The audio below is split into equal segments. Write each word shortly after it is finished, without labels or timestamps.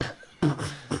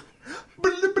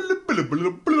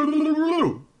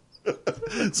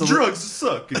So drugs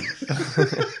suck.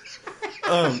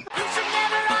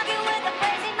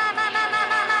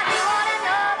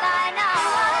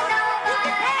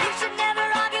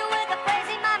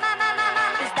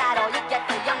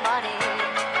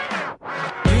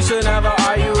 Never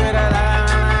argue with a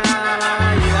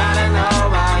you gotta know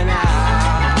by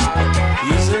now.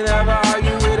 You should never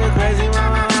argue with a crazy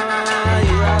mama,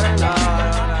 you gotta know.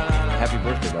 Happy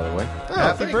birthday, by the way. Oh,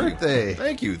 Happy birthday.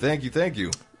 Thank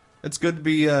you. It's good to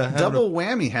be Double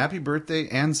whammy. Happy birthday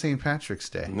and St. Patrick's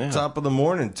Day. Yeah. Top of the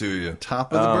morning to you.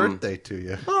 Top of the birthday to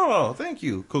you. Oh, thank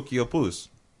you, Cookie Opus.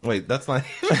 Wait, that's not...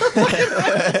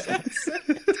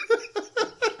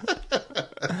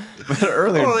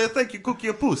 Earlier, oh, thank you, Cookie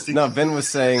Opus. no, Ben was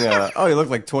saying, "Oh, you look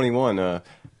like 21."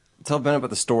 Tell Ben about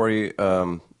the story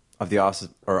of the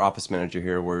office manager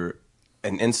here, where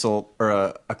an insult or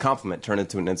a compliment turned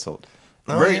into an insult.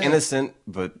 Very innocent,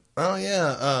 but oh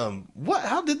yeah. What?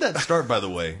 How did that start? By the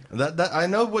way, that I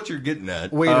know what you're getting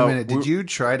at. Wait a minute. Did you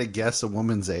try to guess a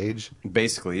woman's age?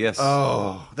 basically, yes.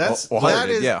 Oh, that's Well, 100, that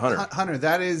is yeah, 100. Hunter.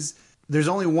 That is. There's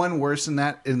only one worse than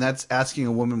that, and that's asking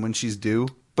a woman when she's due.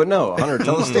 But no, Hunter,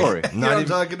 tell the story. You know what I'm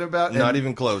talking about? Not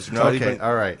even close. Okay,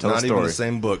 all right. Tell the Not even story. the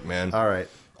same book, man. All right.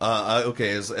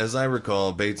 Okay, as I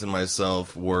recall, Bates and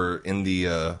myself were in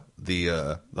the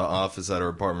office at our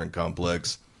apartment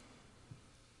complex,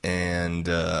 and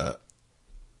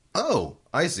oh,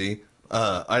 I see.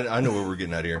 I know where we're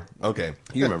getting at here. Okay,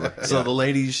 You remember? So the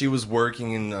lady, she was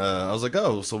working, and I was like,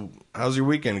 "Oh, so how's your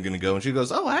weekend gonna go?" And she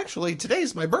goes, "Oh, actually,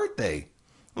 today's my birthday."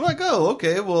 I'm like, "Oh,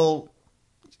 okay, well,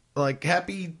 like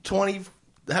happy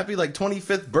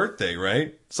 25th birthday,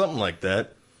 right? Something like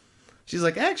that." She's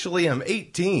like, "Actually, I'm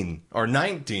 18 or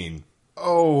 19."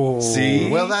 Oh, See?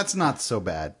 Well, that's not so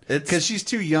bad because she's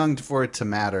too young for it to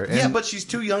matter. Yeah, And but she's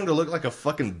too young to look like a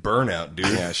fucking burnout, dude.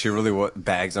 Yeah, she really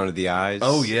bags under the eyes.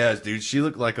 Oh yeah, dude, she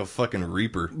looked like a fucking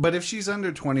reaper. But if she's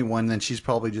under 21, then she's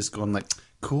probably just going like,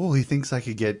 "Cool, he thinks I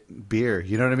could get beer."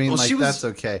 You know what I mean? Well, like she was- that's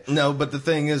okay. No, but the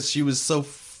thing is, she was so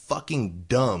fucking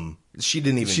dumb. She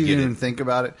didn't even She get didn't it. even think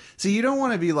about it. See, you don't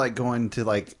want to be like going to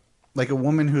like a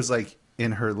woman who's like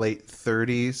in her late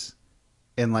 30s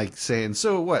and like saying,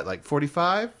 "So what, like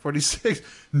 45, 46?"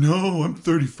 "No, I'm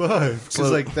 35." Because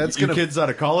like that's Your gonna kids out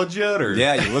of college yet, or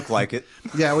Yeah, you look like it.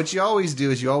 Yeah, what you always do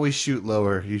is you always shoot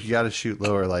lower. You got to shoot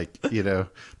lower, like, you know.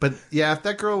 But yeah, if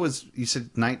that girl was, you said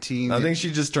 19. I think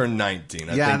she just turned 19.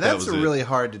 I yeah, think that that's was it. really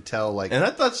hard to tell. Like, And I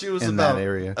thought she was in about that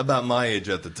area. about my age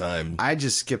at the time. I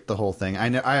just skipped the whole thing. I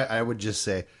know. I would just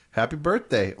say happy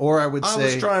birthday, or I would I say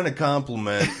was trying to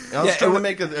compliment. I was Yeah, trying it to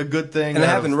make a good thing. And it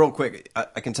out happened of- real quick.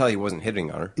 I can tell he wasn't hitting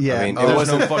on her. Yeah. I mean, Oh, it There's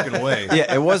wasn't. no fucking way.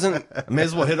 Yeah, it wasn't. I may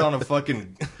as well hit on a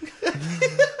fucking.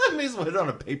 I may as well hit on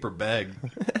a paper bag.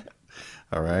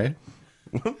 all right.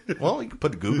 Well, you can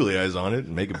put googly eyes on it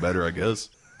and make it better, I guess.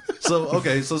 So,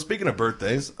 okay, so speaking of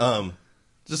birthdays,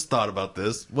 just thought about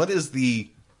this. What is the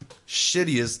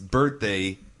shittiest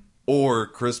birthday or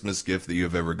Christmas gift that you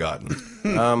have ever gotten?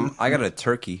 I got a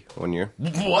turkey one year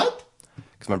What?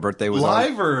 because my birthday was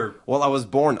Live on. or Well, I was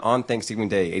born on Thanksgiving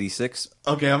Day, '86.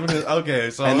 okay?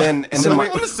 So And then I'm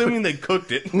assuming they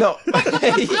cooked it. No,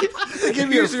 They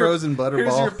give you a frozen Here's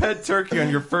butterball. your pet turkey on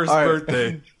your first All right.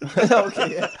 birthday.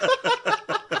 okay. Yeah.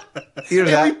 Either And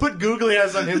we that, put googly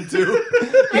eyes on him too.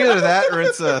 either that, or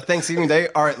it's Thanksgiving Day.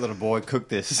 All right, little boy, cook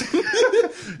this.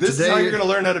 This is Today how you're- you're gonna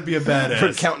learn how to be a We're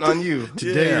badass. counting on you.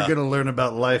 Today Yeah. you're going to learn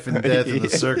about life and death and the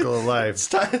circle of life.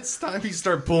 It's time you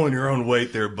start pulling your own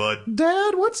weight there, bud.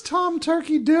 Dad, what's Tom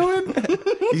Turkey doing?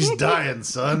 He's dying,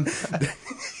 son.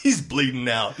 He's bleeding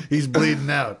out. He's bleeding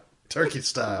out, turkey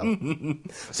style.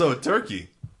 So a turkey,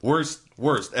 worst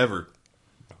ever,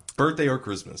 birthday or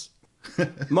Christmas.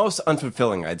 Most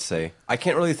unfulfilling, I'd say. I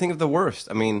can't really think of the worst.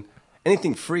 I mean,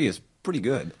 anything free is pretty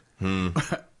good.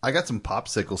 I got some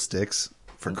popsicle sticks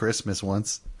for Christmas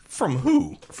once From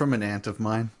who? from an aunt of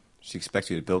mine. She expects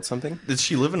you to build something. Did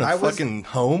she live in a I was- fucking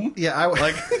home? Yeah, I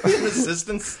Like an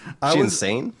assistance? Is she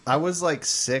insane? I was like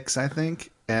 6, I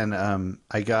think, and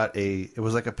I got it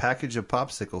was like a package of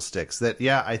popsicle sticks that,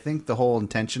 yeah, I think the whole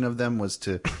intention of them was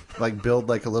to like build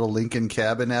like a little Lincoln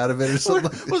cabin out of it or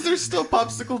something. Was there still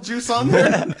popsicle juice on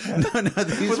there? No,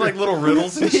 these With were- like little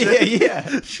riddles and shit?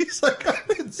 yeah. She's like, I've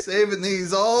been saving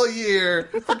these all year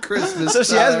for Christmas. So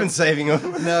she has time." been saving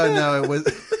them. No, it was.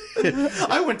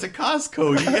 I went to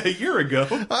Costco a year ago.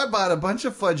 I bought a bunch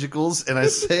of fudgicles and I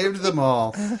saved them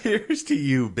all. Here's to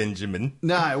you, Benjamin.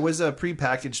 No, it was a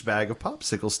prepackaged bag of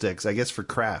popsicle sticks, I guess for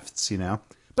crafts, you know.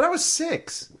 But I was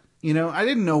 6, you know. I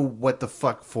didn't know what the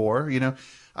fuck for, you know.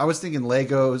 I was thinking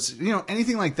Legos,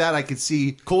 anything like that. I could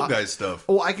see Cool guy stuff.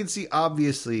 Oh, I can see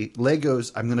obviously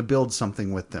Legos. I'm going to build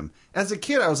something with them. As a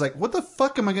kid, I was like, "What the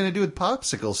fuck am I going to do with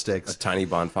popsicle sticks?" A tiny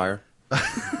bonfire.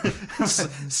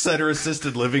 Set her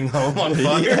assisted living home on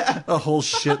fire. A whole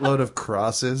shitload of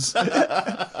crosses.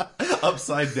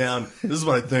 Upside down. This is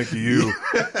what I think of you.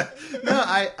 No,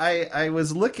 I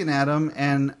was looking at them,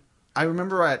 and I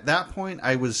remember at that point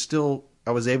I was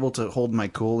able to hold my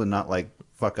cool and not like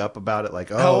fuck up about it. Like,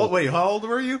 How old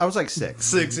were you? I was like 6.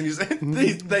 6, and you say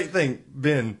they think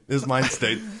Ben is mind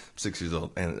state. 6 years old,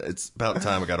 and it's about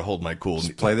time I got to hold my cool.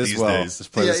 Just play this these well. days.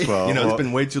 Just play this well. It's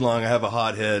been way too long. I have a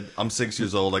hot head. I'm 6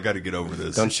 years old. I got to get over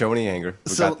this. Don't show any anger.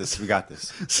 We got this. We got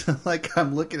this. So like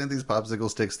I'm looking at these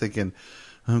popsicle sticks, thinking,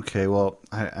 okay, well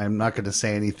I'm not going to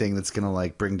say anything that's going to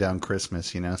like bring down Christmas,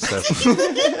 So.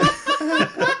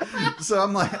 So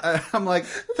I'm like,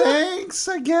 thanks,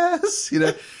 I guess,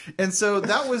 And so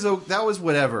that was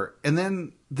whatever. And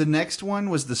then the next one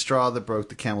was the straw that broke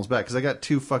the camel's back because I got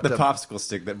too fucked up. The popsicle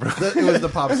stick that broke. It was the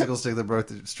popsicle stick that broke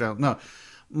the straw. No,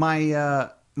 my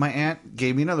aunt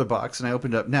gave me another box and I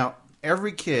opened up. Now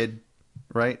every kid,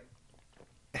 right,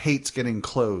 hates getting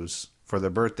clothes for their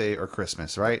birthday or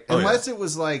Christmas, right? Unless it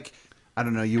was like, I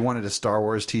don't know, you wanted a Star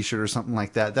Wars T-shirt or something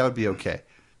like that. That would be okay.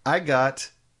 I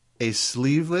got a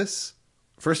sleeveless,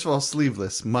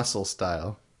 muscle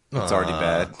style. It's already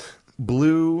bad.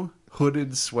 Blue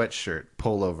hooded sweatshirt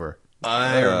pullover.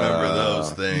 I remember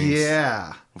those things.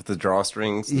 Yeah. With the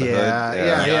drawstrings. The hood.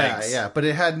 Yeah. But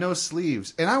it had no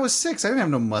sleeves. And I was 6. I didn't have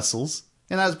no muscles.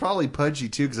 And I was probably pudgy,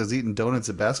 too, because I was eating donuts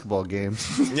at basketball games.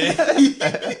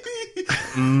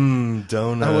 Donuts.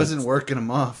 I wasn't working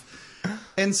them off.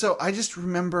 And so I just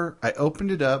remember I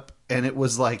opened it up, and it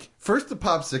was like, first the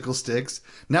popsicle sticks,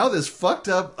 now this fucked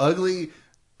up, ugly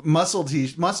muscle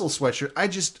sweatshirt.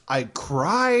 I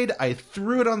cried. I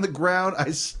threw it on the ground.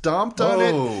 I stomped on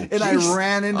it, and I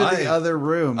ran into the other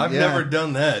room. I've never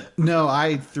done that. No,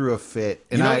 I threw a fit.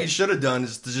 And what you should have done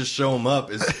is to just show them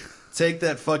up. Is take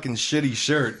that fucking shitty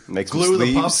shirt, glue the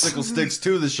sleeves. popsicle sticks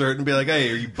to the shirt, and be like,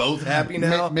 "Hey, are you both happy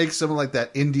now?" Make something like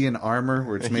that Indian armor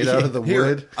where it's made out of the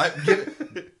wood.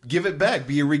 Give it back.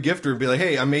 Be a regifter and be like,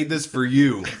 "Hey, I made this for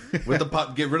you." With the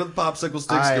pop, get rid of the popsicle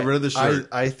sticks. Get rid of the shirt.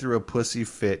 I threw a pussy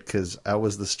fit because I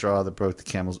was the straw that broke the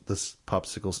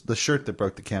the shirt that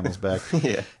broke the camel's back.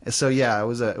 Yeah. So yeah, it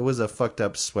was a fucked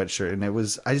up sweatshirt, and it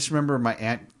was. I just remember my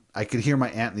aunt. I could hear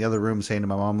my aunt in the other room saying to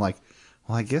my mom, like,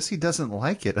 "Well, I guess he doesn't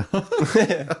like it." I'm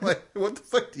like, what the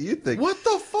fuck do you think? What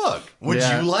the fuck? Would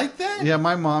you like that? Yeah,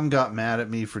 my mom got mad at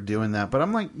me for doing that. But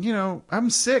I'm like, I'm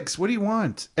 6. What do you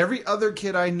want? Every other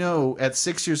kid I know at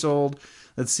 6 years old,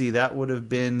 let's see, that would have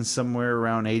been somewhere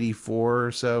around 84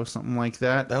 or so, something like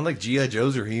that. Sound like G.I.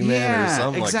 Joe's or He-Man or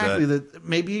something exactly. like that.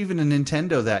 Maybe even a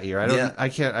Nintendo that year. I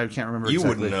can't remember You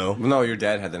exactly. wouldn't know. No, your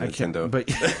dad had the Nintendo. But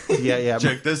yeah.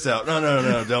 Check this out.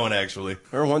 No, don't actually.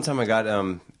 Remember one time I got,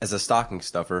 as a stocking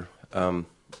stuffer,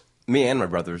 me and my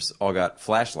brothers all got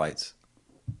flashlights,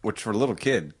 which for a little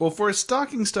kid. Well, for a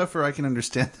stocking stuffer, I can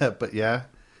understand that, but yeah.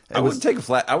 I would take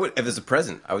I would, if it's a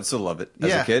present, I would still love it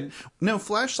as a kid. No,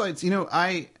 flashlights,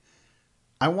 I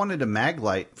wanted a mag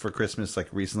light for Christmas, like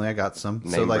recently I got some.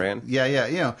 Name brand?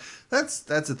 Yeah. That's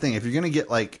the thing. If you're going to get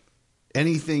like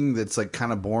anything that's like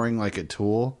kind of boring, like a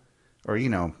tool or,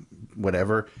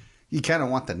 whatever, you kind of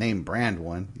want the name brand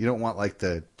one. You don't want like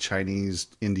the Chinese,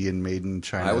 Indian made in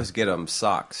China. I always get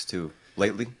socks too.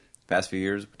 Lately, past few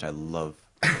years, which I love.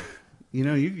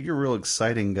 You're a real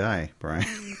exciting guy, Brian.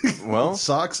 Well,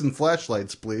 socks and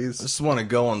flashlights, please. I just want to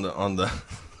go on the.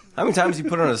 How many times do you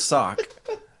put on a sock?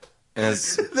 And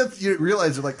you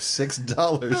realize they're like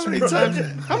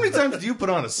 $6. How many times do you put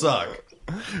on a sock?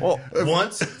 Well,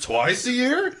 once, twice a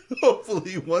year?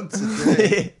 Hopefully once a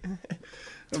day.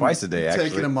 Twice a day, actually.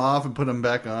 Taking them off and putting them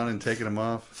back on and taking them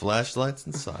off. Flashlights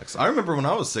and socks. I remember when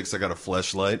I was 6, I got a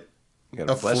flashlight. You got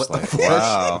a flashlight.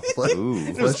 Wow. Ooh.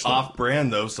 It was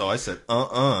off-brand, though, so I said,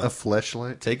 A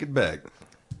flashlight? take it back.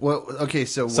 Well, okay,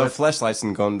 so flashlights,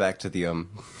 and going back to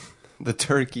the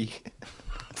turkey.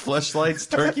 Flashlights,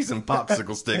 turkeys, and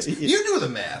popsicle sticks. You do the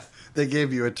math. They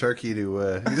gave you a turkey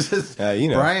to...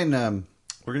 Brian,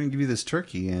 we're going to give you this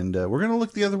turkey, and we're going to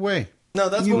look the other way. No,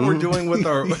 that's what we're doing with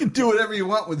our... You can do whatever you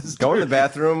want with this Go turkey. in the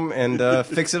bathroom and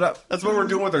fix it up. That's what we're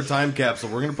doing with our time capsule.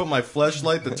 We're going to put my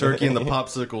flashlight, the turkey, and the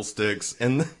popsicle sticks,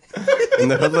 and In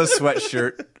the hoodless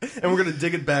sweatshirt. we're going to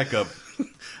dig it back up.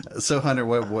 So, Hunter,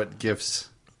 what gifts?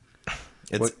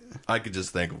 I could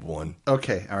just think of one.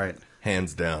 Okay, all right.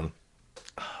 Hands down.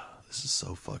 This is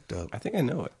so fucked up. I think I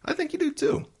know it. I think you do,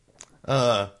 too.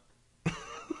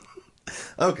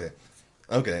 Okay.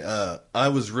 Okay, I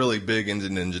was really big into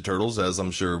Ninja Turtles, as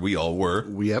I'm sure we all were.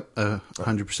 Yep,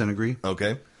 100% agree.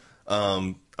 Okay.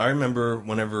 I remember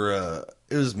whenever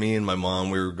it was me and my mom,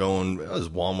 we were going, it was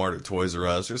Walmart or Toys R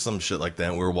Us or some shit like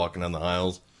that. We were walking down the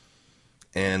aisles,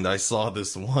 and I saw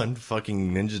this one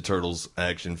fucking Ninja Turtles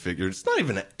action figure. It's not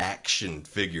even an action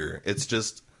figure. It's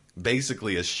just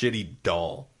basically a shitty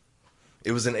doll.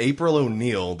 It was an April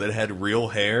O'Neil that had real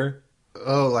hair.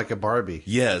 Oh, like a Barbie.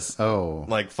 Yes. Oh.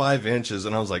 Like 5 inches.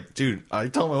 And I was like, dude, I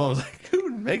told my mom, I was like, who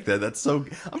would make that? That's so...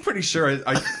 I'm pretty sure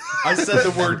I said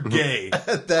the word gay.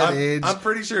 At that age. I'm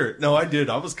pretty sure. No, I did.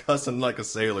 I was cussing like a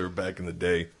sailor back in the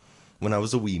day when I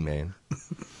was a wee man.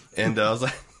 And I was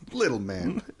like... Little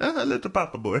man. Little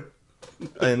papa boy.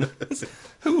 And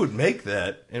who would make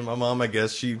that? And my mom, I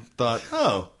guess, she thought,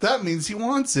 oh... That means he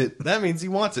wants it. That means he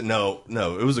wants it. No,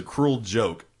 it was a cruel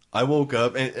joke. I woke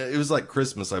up, and it was like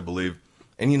Christmas, I believe.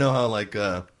 And you know how, like,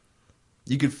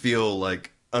 you could feel,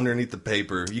 like, underneath the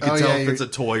paper, you could tell if it's a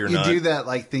toy or not. You do that,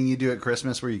 like, thing you do at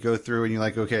Christmas where you go through and you're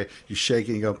like, okay, you shake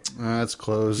it and you go, that's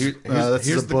closed.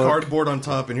 Here's the cardboard on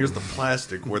top, and here's the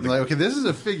plastic. Where like, okay, this is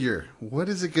a figure. What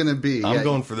is it going to be? I'm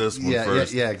going for this one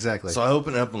first. Yeah, exactly. So I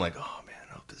open it up, and I'm like, oh, man,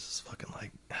 I hope this is fucking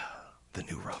like the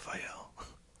new Raphael.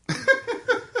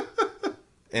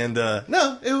 And,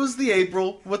 no, it was the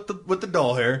April with the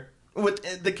doll hair.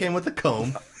 That came with a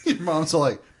comb. Your mom's all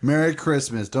like, Merry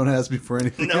Christmas. Don't ask me for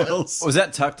anything else. Was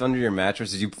that tucked under your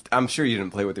mattress? I'm sure you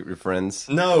didn't play with it with your friends.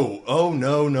 No. Oh,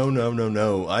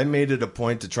 no. I made it a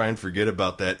point to try and forget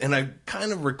about that. And I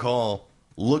kind of recall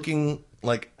looking,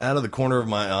 like, out of the corner of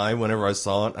my eye whenever I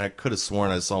saw it. I could have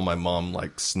sworn I saw my mom,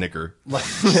 like, snicker. Like,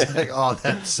 oh,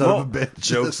 that son of a bitch.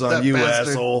 Joke's on you, bastard.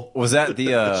 Asshole. Was that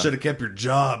the... Should have kept your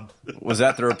job. Was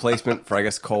that the replacement for, I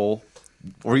guess, Cole?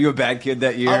 Were you a bad kid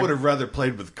that year? I would have rather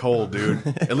played with Cole, dude.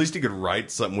 At least he could write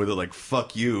something with it, like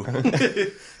 "fuck you."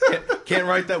 Can't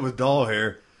write that with doll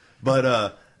hair.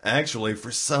 But actually, for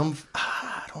some,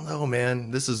 I don't know, man.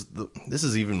 This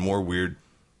is even more weird.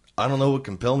 I don't know what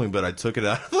compelled me, but I took it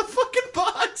out of the fucking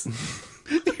box.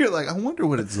 You're like, I wonder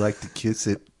what it's like to kiss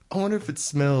it. I wonder if it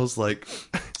smells like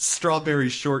strawberry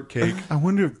shortcake. I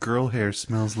wonder if girl hair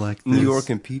smells like this. New York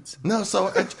and Pete's. No,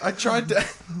 so I tried to.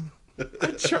 I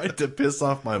tried to piss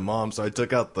off my mom, so I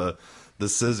took out the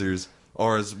scissors,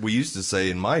 or as we used to say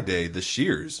in my day, the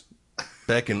shears.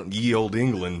 Back in ye old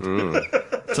England.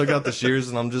 Took out the shears,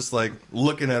 and I'm just like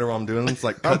looking at her while I'm doing it. It's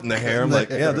like cutting the hair. I'm like,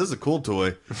 yeah, this is a cool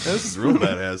toy. This is real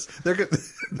badass.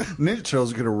 Ninja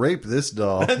Turtles are going to rape this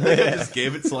doll. I think I just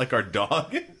gave it to like our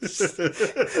dog.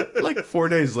 Like 4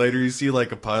 days later, you see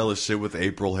like a pile of shit with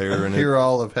April hair in it. Here,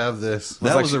 Olive, have this.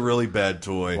 That was a really bad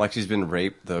toy. Like she's been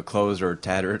raped. The clothes are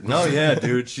tattered. No, yeah,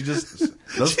 dude. She just...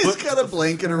 She's got a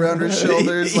blanket around her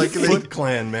shoulders. Like Foot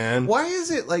Clan, man. Why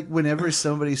is it like whenever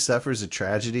somebody suffers a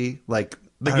tragedy, like...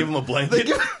 They give him a blanket? They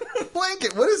give him a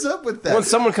blanket. What is up with that? When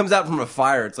someone comes out from a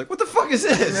fire, it's like, what the fuck is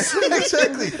this?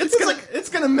 Exactly. It's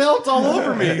gonna melt all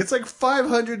over me. It's like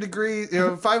 500 degrees,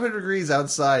 500 degrees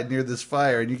outside near this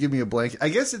fire, and you give me a blanket. I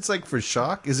guess it's like for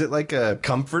shock. Is it like a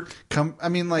comfort? I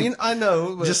mean, like I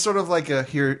know, but... just sort of like a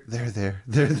here, there.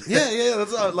 Yeah.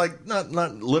 That's like not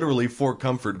literally for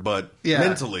comfort, but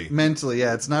mentally. Mentally,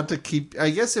 yeah. It's not to keep. I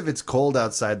guess if it's cold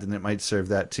outside, then it might serve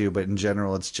that too. But in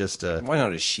general, it's just a. Why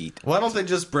not a sheet? Why don't they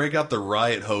just break out the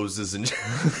riot hoses and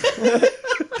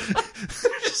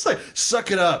just like suck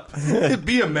it up?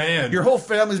 Be a man. Your whole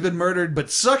family's been murdered,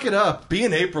 but suck it up. Be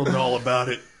an April doll about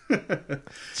it.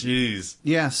 Jeez.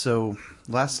 Yeah. So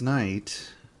last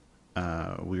night,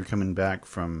 we were coming back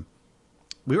from.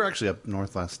 We were actually up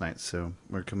north last night, so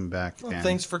we're coming back. Well,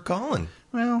 thanks for calling.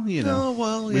 Well, you know. Oh,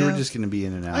 well, we were just going to be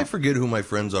in and out. I forget who my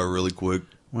friends are really quick.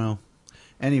 Well,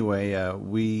 anyway,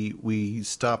 we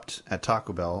stopped at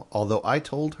Taco Bell, although I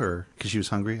told her, because she was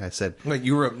hungry, I said... Wait,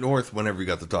 you were up north whenever you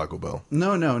got the Taco Bell.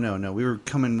 No. We were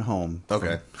coming home.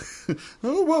 Okay.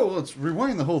 Oh, whoa, let's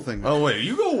rewind the whole thing. Oh, wait,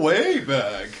 you go way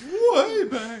back. Way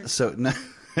back. So, no,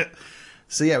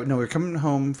 we were coming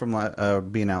home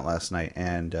from being out last night,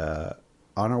 and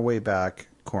on our way back,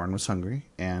 Corin was hungry,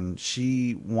 and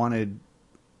she wanted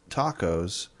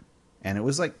tacos, and it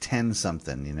was like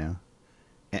 10-something, you know?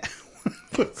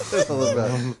 What's that all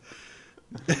about?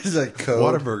 It's like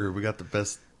code. Whataburger, we got the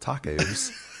best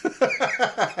tacos.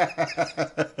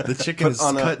 The chicken is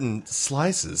cut in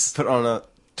slices. Put on a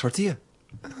tortilla.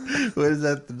 What is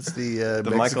that? It's the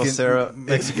Mexican, Michael Sera.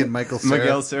 Mexican Michael Sera.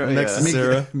 Miguel Sera.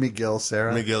 Miguel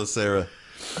Sera. Miguel Sera.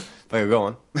 Okay, go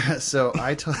on. So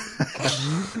I told...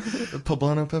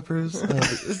 Poblano peppers.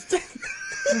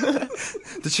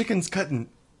 The chicken's cut in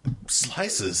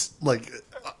slices. Like...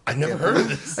 I never heard of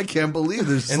this. I can't believe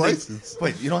there's slices.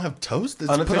 Wait, you don't have toast? It's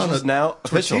Unofficial is now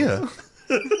official.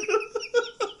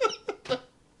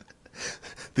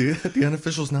 The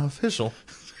unofficial's now official.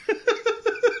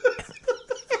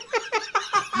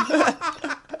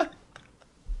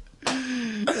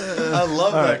 I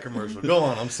love that commercial. Go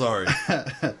on. I'm sorry.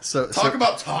 Talk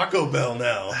about Taco Bell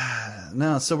now.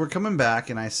 No, so we're coming back,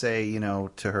 and I say,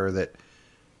 to her that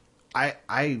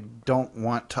I don't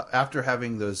want to, after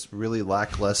having those really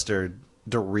lackluster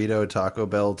Dorito Taco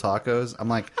Bell tacos, I'm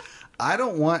like, I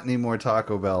don't want any more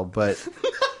Taco Bell, but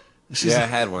I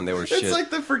had one. They were shit. It's like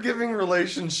the forgiving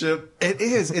relationship. It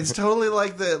is. It's totally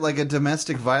like a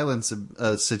domestic violence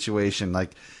situation.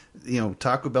 Like,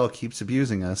 Taco Bell keeps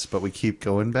abusing us, but we keep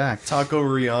going back. Taco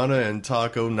Rihanna and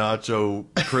Taco Nacho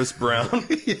Chris Brown.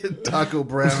 Taco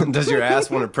Brown. Does your ass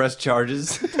want to press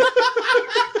charges?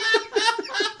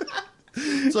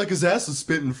 It's like his ass is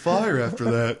spitting fire after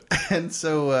that. And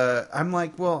so I'm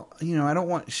like, well, I don't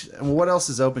want... what else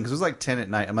is open? Because it was like 10 at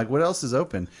night. I'm like, what else is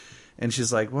open? And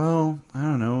she's like, well, I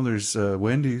don't know. There's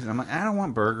Wendy's. I'm like, I don't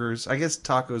want burgers. I guess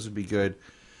tacos would be good.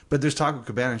 But there's Taco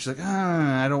Cabana. And she's like,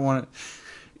 I don't want it.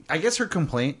 I guess her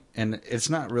complaint, and it's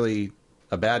not really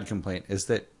a bad complaint, is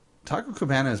that Taco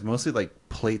Cabana is mostly like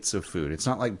plates of food. It's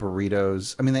not like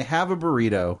burritos. I mean, they have a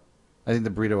burrito. I think the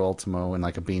burrito Ultimo and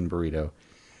like a bean burrito.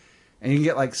 And you can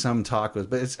get like some tacos,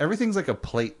 but everything's like a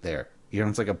plate there.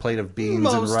 It's like a plate of beans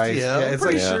and rice. Yeah, it's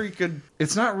pretty sure you could.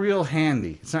 It's not real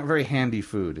handy. It's not very handy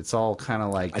food. It's all kind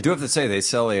of like. I do have to say, they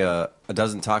sell a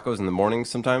dozen tacos in the morning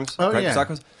sometimes. Oh, breakfast yeah.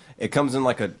 tacos. It comes in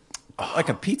like a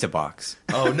pizza box.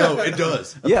 Oh no, it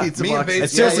does. Yeah, pizza me box. and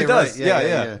Bates- It seriously does. Right.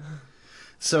 Yeah.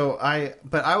 So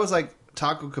I was like,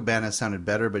 Taco Cabana sounded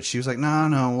better, but she was like,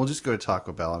 no, we'll just go to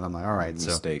Taco Bell. And I'm like, all right.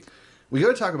 Mistake. So we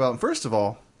go to Taco Bell, and first of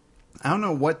all, I don't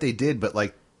know what they did, but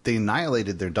like they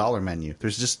annihilated their dollar menu.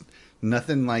 There's just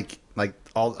nothing like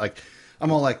all like.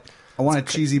 I'm all like, I want a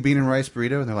cheesy bean and rice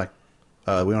burrito, and they're like,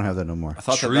 we don't have that no more. I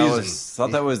thought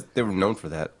that was they were known for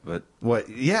that, but What?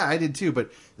 Yeah, I did too,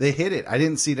 but they hid it. I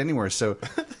didn't see it anywhere. So,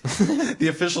 The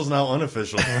official's now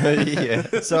unofficial.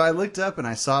 yeah. so I looked up and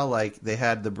I saw like they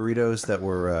had the burritos that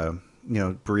were,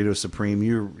 Burrito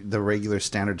Supreme, the regular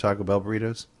standard Taco Bell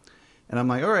burritos, and I'm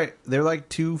like, all right, they're like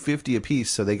 $2.50 a piece,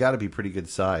 so they got to be pretty good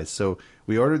size. So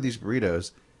we ordered these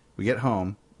burritos. We get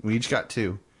home, we each got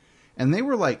two, and they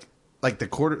were like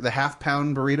the half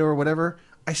pound burrito or whatever.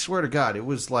 I swear to God, it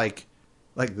was like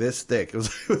this thick. It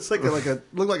was like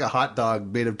looked like a hot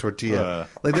dog made of tortilla.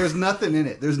 Like there's nothing in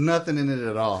it. There's nothing in it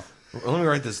at all. Let me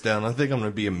write this down. I think I'm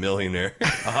going to be a millionaire.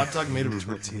 A hot dog made of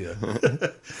tortilla.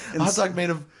 A hot dog made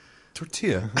of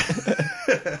tortilla.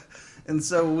 And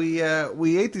so we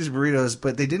ate these burritos,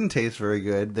 but they didn't taste very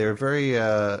good. They're very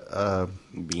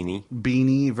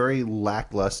beany, very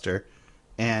lackluster.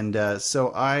 And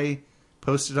so I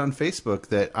posted on Facebook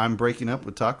that I'm breaking up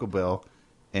with Taco Bell,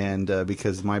 and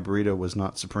because my burrito was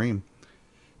not Supreme,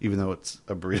 even though it's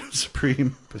a burrito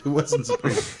Supreme, but it wasn't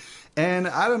Supreme. And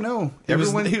I don't know. He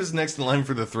was next in line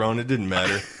for the throne. It didn't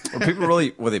matter.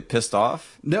 Were they pissed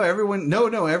off? No, everyone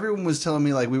was telling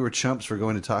me like we were chumps for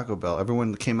going to Taco Bell.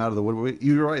 Everyone came out of the woodwork.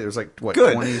 You were right. There was like, what,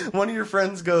 Good. 20? One of your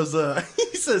friends goes,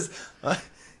 he says,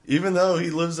 even though he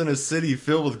lives in a city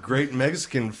filled with great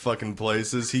Mexican fucking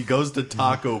places, he goes to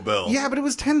Taco Bell. Yeah, but it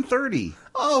was 10:30.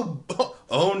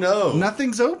 Oh no.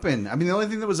 Nothing's open. I mean, the only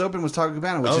thing that was open was Taco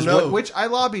Cabana, which I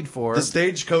lobbied for. The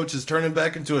stagecoach is turning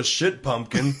back into a shit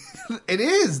pumpkin. It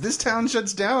is. This town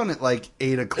shuts down at like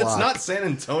 8 o'clock. It's not San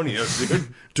Antonio,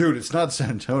 dude. Dude, it's not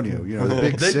San Antonio. The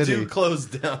big They city. do close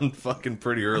down fucking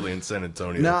pretty early in San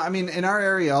Antonio. No, I mean, in our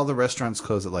area, all the restaurants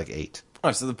close at like 8. All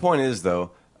right, so the point is,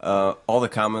 though, all the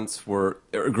comments were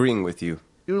agreeing with you.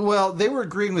 Well, they were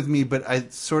agreeing with me, but I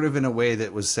sort of in a way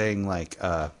that was saying like,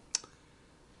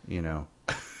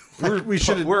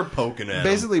 we're poking at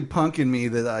basically punking me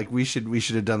that like we should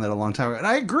have done that a long time ago. And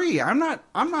I agree. I'm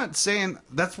not saying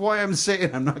that's why I'm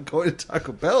saying I'm not going to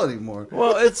Taco Bell anymore.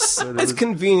 Well, it's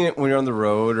convenient when you're on the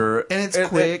road, and it's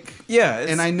quick.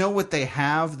 And I know what they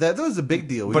have. That was a big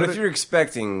deal. But if you're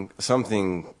expecting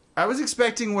something, I was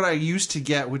expecting what I used to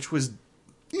get, which was,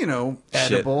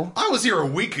 edible. I was here a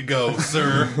week ago,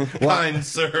 sir. Kind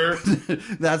sir.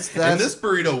 That's and this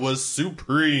burrito was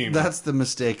supreme. That's the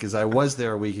mistake. Is I was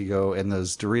there a week ago, and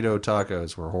those Dorito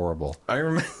tacos were horrible. I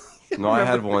remember. No, I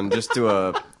had one just to.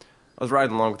 I was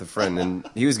riding along with a friend, and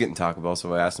he was getting Taco Bell,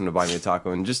 so I asked him to buy me a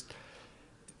taco, and just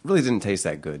really didn't taste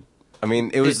that good. I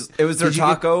mean, it was their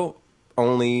taco,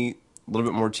 only a little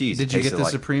bit more cheese. Did you get the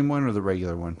like. Supreme one or the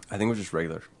regular one? I think it was just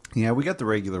regular. Yeah, we got the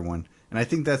regular one. And I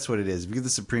think that's what it is. If you get the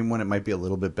Supreme one, it might be a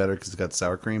little bit better because it's got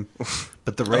sour cream.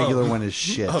 But the regular one is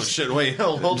shit. Oh, shit. Wait,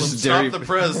 hold on. Stop the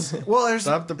press. Well,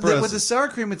 Stop the press. With the sour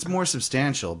cream, it's more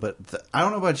substantial. But I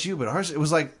don't know about you, but ours, it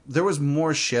was like there was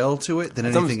more shell to it than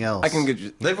anything else. I can get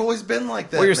you. They've always been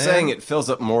like that, What you're man. saying, it fills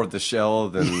up more of the shell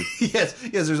than... Yes,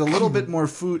 there's a little bit more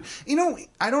food. You know,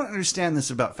 I don't understand this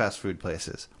about fast food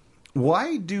places.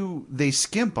 Why do they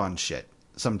skimp on shit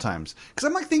sometimes? Because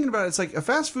I'm like thinking about it. It's like a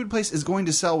fast food place is going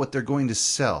to sell what they're going to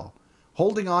sell.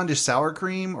 Holding on to sour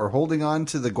cream or holding on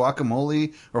to the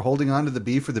guacamole or holding on to the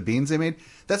beef or the beans they made,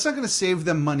 that's not going to save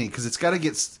them money because it's got to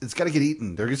get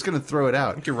eaten. They're just going to throw it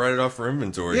out. You can write it off for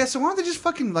inventory. Yeah, so why don't they just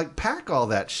fucking like pack all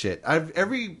that shit?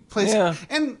 Every place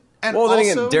and well,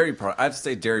 then also, again, I'd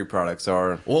say dairy products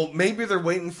are... Well, maybe they're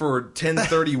waiting for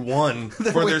 1031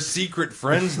 for their secret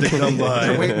friends to come by.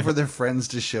 They're waiting for their friends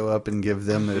to show up and give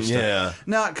them their stuff. Yeah.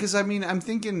 No, because I mean, I'm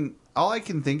thinking, all I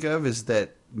can think of is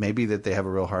that maybe that they have a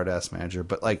real hard-ass manager,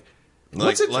 but like...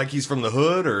 Like he's from the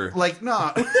hood, or... Like,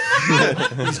 no.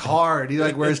 He's hard. He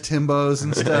like wears Timbos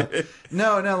and stuff.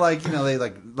 No, like, you know, they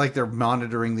like they're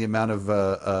monitoring the amount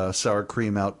of sour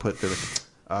cream output. They're like,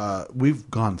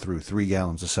 we've gone through 3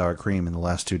 gallons of sour cream in the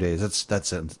last 2 days.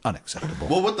 That's unacceptable.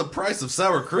 Well, with the price of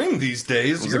sour cream these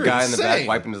days, There's you're a guy insane. in the back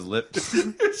wiping his lips.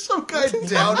 There's some guy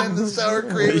down in the sour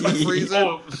cream in the freezer.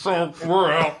 Oh, so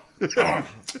we're out.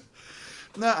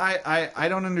 No, I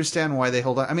don't understand why they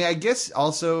hold on. I mean, I guess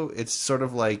also it's sort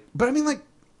of like, but I mean, like,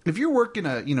 if you're working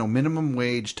a minimum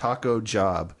wage taco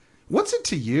job, what's it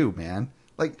to you, man?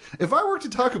 Like, if I worked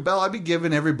at Taco Bell, I'd be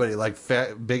giving everybody like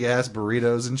fat, big ass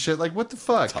burritos and shit. Like, what the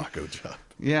fuck? Taco job.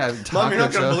 Yeah, taco Mom, you're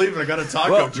not gonna job. believe it. I got a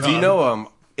taco Well, job. do you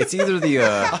know, it's either the...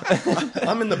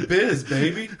 I'm in the biz,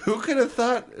 baby. Who could have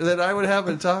thought that I would have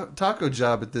a taco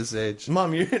job at this age?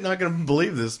 Mom, you're not gonna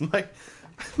believe this.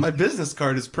 My business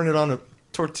card is printed on a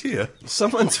tortilla.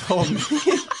 Someone told me...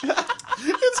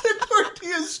 It's a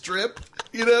tortilla strip.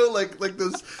 You know, like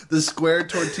the square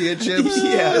tortilla chips.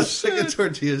 Yeah. It's like a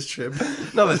tortilla strip.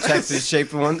 No, the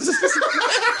Texas-shaped ones.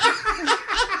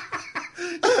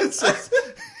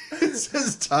 It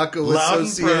says Taco Loud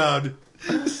Associate.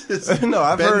 and proud. No,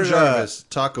 I've Ben heard... Jarvis,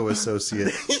 Taco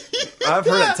Associate. I've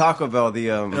heard at Taco Bell, the...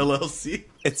 LLC.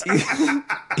 It's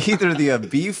either the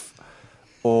beef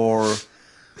or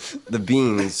the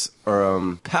beans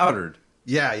are powdered.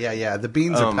 Yeah. The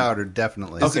beans are powdered,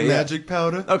 definitely. Is it Okay, yeah. magic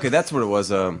powder? Okay, that's what it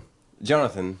was.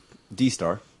 Jonathan,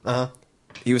 D-Star,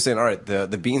 he was saying, all right,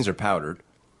 the beans are powdered,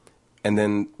 and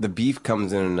then the beef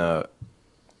comes in kind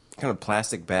of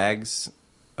plastic bags,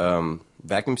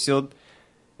 vacuum sealed,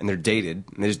 and they're dated,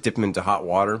 and they just dip them into hot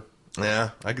water.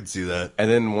 Yeah, I could see that. And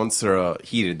then once they're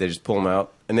heated, they just pull them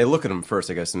out, and they look at them first,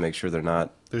 I guess, to make sure they're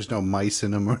not... There's no mice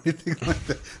in them or anything like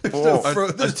that.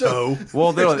 There's a toe.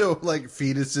 Well, there's they're no like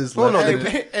fetuses. Well, no,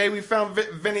 left. Hey, we found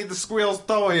Vinny the Squirrel's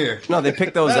toe here. No, they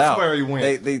pick those That's out. where he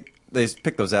went. They just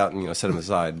pick those out and set them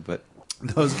aside. But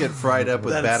Those get fried up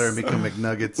with That's- batter and become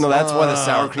McNuggets. no, that's why the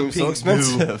sour the cream's so pink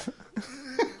expensive.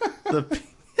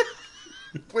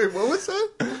 Wait, what was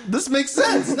that? This makes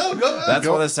sense. No, go ahead. That's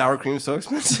why the sour cream's so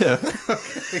expensive.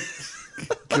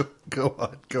 Go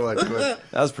on. That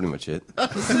was pretty much it.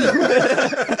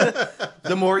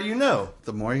 The more you know.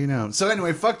 The more you know. So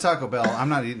anyway, fuck Taco Bell. I'm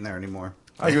not eating there anymore.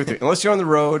 I agree with you. Unless you're on the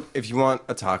road, if you want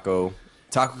a Taco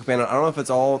Cabana, I don't know if it's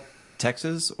all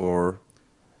Texas or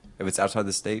if it's outside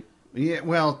the state. Yeah,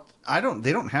 well,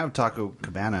 they don't have Taco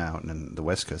Cabana out in the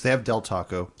West Coast. They have Del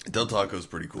Taco. Del Taco's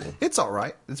pretty cool. It's all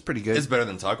right. It's pretty good. It's better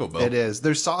than Taco Bell. It is.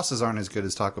 Their sauces aren't as good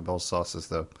as Taco Bell's sauces,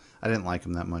 though. I didn't like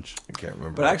them that much. I can't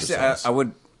remember. But what actually, the sauce. I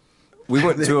would... We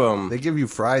went to... They give you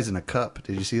fries in a cup.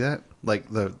 Did you see that? Like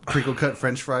the crinkle cut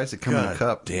French fries that come in a God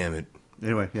cup. damn it.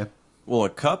 Anyway, yeah. Well, a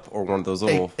cup or one of those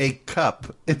little... A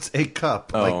cup. It's a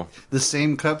cup. Oh. Like the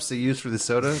same cups they use for the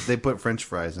soda, they put French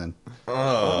fries in.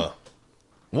 Well,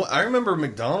 I remember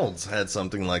McDonald's had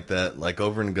something like that, like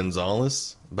over in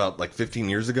Gonzales, about like 15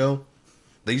 years ago.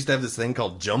 They used to have this thing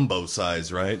called jumbo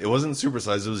size, right? It wasn't super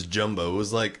size, it was jumbo. It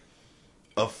was like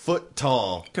a foot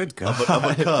tall Good of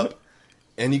a cup.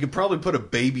 And you could probably put a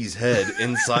baby's head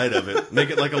inside of it. Make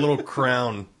it like a little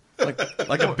crown. Like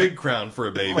a big crown for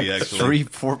a baby, actually.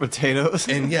 3-4 potatoes.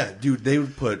 And yeah, dude, they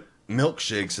would put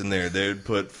milkshakes in there. They would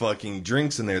put fucking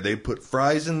drinks in there. They'd put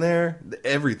fries in there.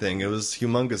 Everything. It was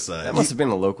humongous size. That must have been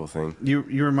a local thing. You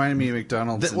reminded me of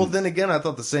McDonald's. Well, then again, I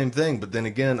thought the same thing. But then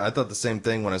again, I thought the same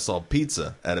thing when I saw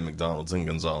pizza at a McDonald's in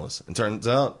Gonzales. And turns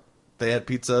out they had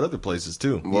pizza at other places,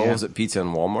 too. What was it? Pizza in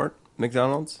Walmart?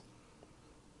 McDonald's?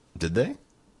 Did they?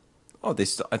 Oh,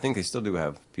 I think they still do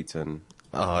have pizza in...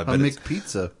 Oh, I a bet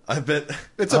McPizza. I bet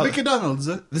It's a McDonald's.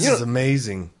 This is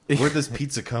amazing. Where'd this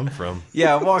pizza come from?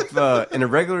 Yeah, I walked in a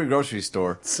regular grocery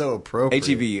store. So appropriate.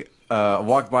 HEB.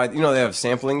 Walked by. You know they have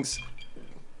samplings.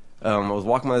 I was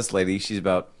walking by this lady. She's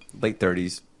about late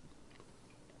 30s.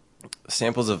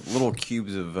 Samples of little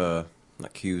cubes of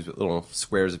not cubes, but little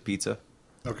squares of pizza.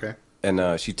 Okay.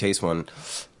 And she tastes one.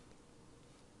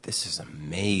 This is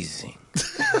amazing.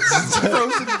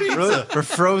 Frozen pizza. For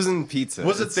frozen pizza.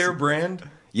 Was it their brand?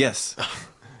 Yes.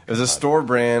 It was a store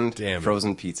brand Damn it.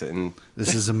 frozen pizza. And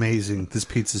This is amazing. This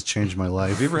pizza's changed my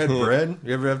life. Have you ever had bread?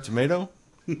 You ever have tomato?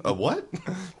 A what?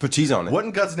 put cheese on it. What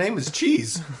in God's name is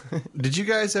cheese? Did you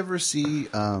guys ever see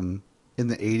in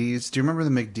the 80s? Do you remember the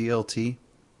McDLT?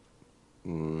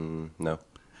 No.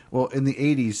 Well, in the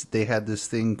 80s, they had this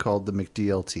thing called the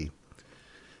McDLT.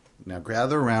 Now,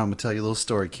 gather around. I'm going to tell you a little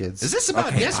story, kids. Is this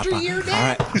about yesteryear,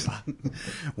 Dad? All right, Papa.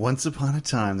 Once upon a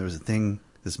time, there was a thing,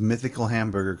 this mythical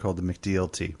hamburger called the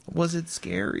McDLT. Was it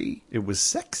scary? It was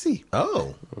sexy.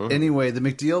 Oh. Anyway, the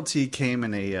McDLT came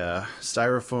in a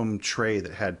styrofoam tray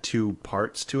that had two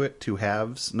parts to it, two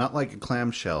halves. Not like a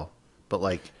clamshell, but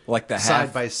like the side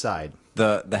half, by side.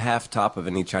 the half top of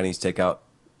any Chinese takeout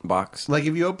box. Like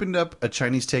if you opened up a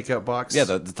Chinese takeout box. Yeah,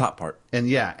 the top part. And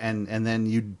then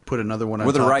you'd put another one on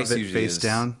Where the top rice of it usually face is.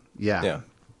 down. Yeah. Yeah.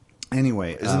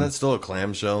 Anyway. Isn't that still a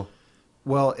clamshell?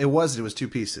 Well, it was two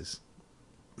pieces.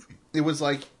 It was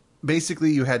like,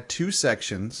 basically you had two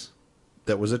sections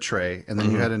that was a tray, and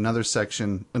then you had another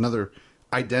section, another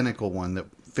identical one that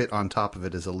fit on top of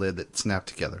it as a lid that snapped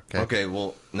together. Okay,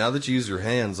 well, now that you use your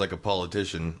hands like a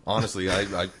politician, honestly,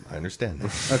 I understand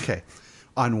that. Okay.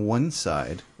 On one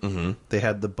side, they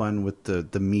had the bun with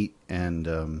the meat,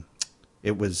 and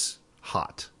it was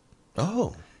hot.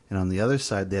 Oh. And on the other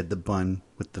side, they had the bun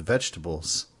with the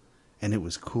vegetables, and it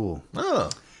was cool. Oh.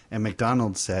 And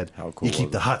McDonald's said, How cool you keep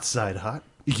was the it? hot side hot,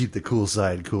 you keep the cool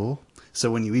side cool. So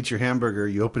when you eat your hamburger,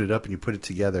 you open it up and you put it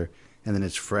together, and then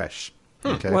it's fresh.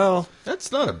 Okay? Well,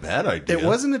 That's not a bad idea. it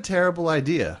wasn't a terrible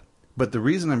idea, but the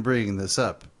reason I'm bringing this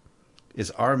up is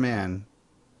our man,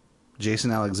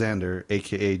 Jason Alexander,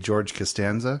 a.k.a. George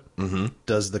Costanza,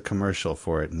 does the commercial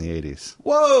for it in the 80s.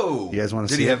 Whoa! You guys wanna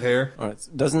Did see he it? have hair? all right.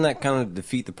 Doesn't that kind of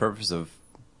defeat the purpose of,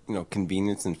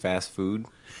 convenience and fast food?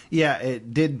 Yeah,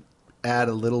 it did add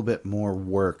a little bit more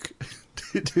work.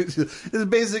 It's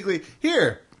basically,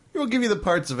 here, we'll give you the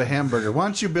parts of a hamburger. Why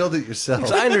don't you build it yourself?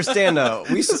 So I understand.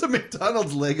 We This is a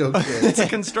McDonald's Lego kit. It's a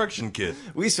construction kit.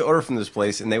 we used to order from this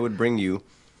place, and they would bring you.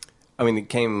 It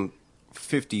came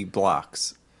 50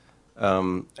 blocks,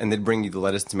 and they'd bring you the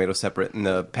lettuce, tomato separate, and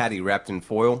the patty wrapped in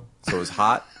foil, so it was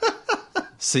hot.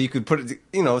 So you could put it,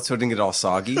 so it didn't get all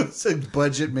soggy. It's a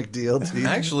budget McDLT.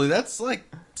 Actually, that's like,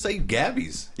 say,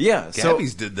 Gabby's. Yeah,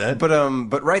 Gabby's did that.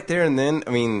 But right there and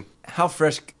then, how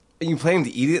fresh? You plan to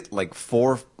eat it like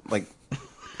 4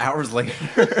 hours later.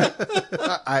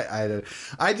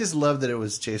 I just love that it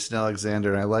was Jason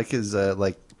Alexander, and I like his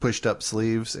pushed up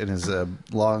sleeves and his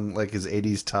long his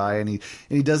 80s tie, and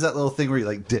he does that little thing where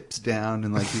he dips down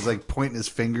and he's pointing his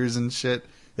fingers and shit.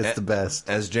 It's the best.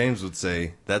 As James would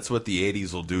say, that's what the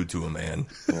 80s will do to a man.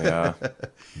 Yeah,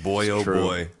 Boy, oh true.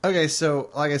 boy. Okay,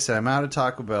 so like I said, I'm out of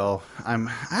Taco Bell. I'm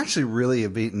actually really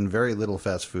have eaten very little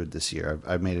fast food this year.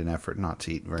 I've made an effort not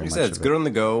to eat very like I much. said, it's of good it. on the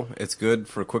go. It's good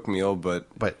for a quick meal, but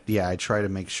Yeah, I try to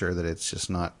make sure that it's just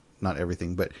not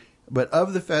everything. But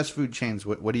of the fast food chains,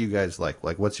 what do you guys like?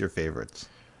 Like, what's your favorites?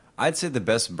 I'd say the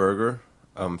best burger,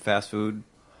 fast food,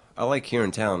 I like here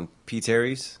in town, P.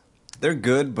 Terry's. They're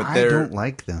good, but I they're don't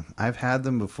like them. I've had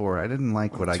them before. I didn't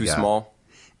like what I got. too small.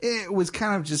 It was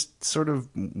kind of just sort of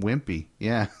wimpy.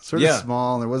 Yeah, sort Yeah. of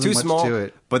small. And there wasn't Too much small, to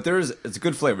it. but it's a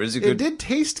good flavor. It's a It good. did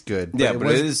taste good. Yeah, but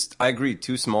was, it is. I agree,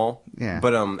 too small. Yeah.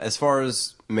 But as far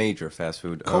as major fast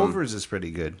food, Culver's is pretty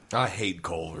good. I hate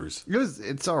Culver's.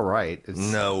 It's all right. It's,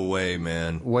 No way,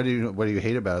 man. What do you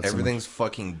hate about it? so much? Everything's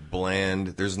fucking bland.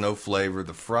 There's no flavor.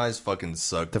 The fries fucking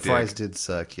suck. The dick. fries did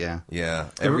suck. Yeah. Yeah.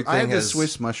 I Everything had the has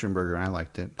Swiss mushroom burger. And I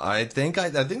liked it. I think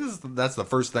that's the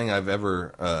first thing I've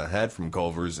ever had from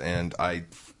Culver's, and I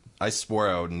swore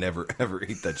I would never ever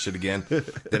eat that shit again.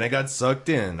 Then I got sucked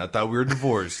in. I thought we were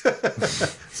divorced.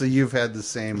 So you've had the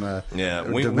same. Yeah,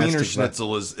 domestic Wiener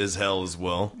Schnitzel is hell as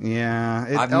well. Yeah,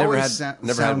 it I've never always had-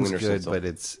 never had sounds Wiener good, Schnitzel.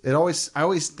 but I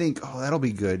always think, oh, that'll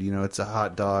be good. It's a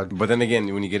hot dog. but then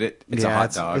again, when you get it, it's a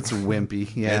hot dog. It's wimpy.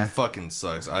 Yeah, It fucking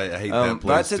sucks. I hate that place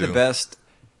but I'd say too. the best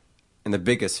and the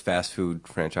biggest fast food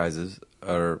franchises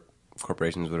or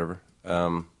corporations, whatever.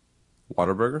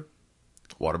 Whataburger.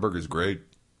 Whataburger's great.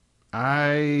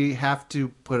 I have to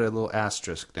put a little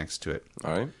asterisk next to it.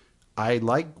 All right. I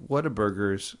like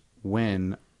Whataburgers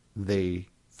when they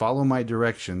follow my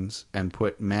directions and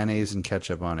put mayonnaise and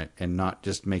ketchup on it, and not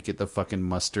just make it the fucking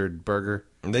mustard burger.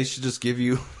 They should just give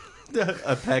you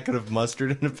a packet of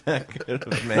mustard and a packet of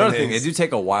mayonnaise. Another thing, they do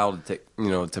take a while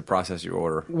to process your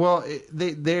order. Well,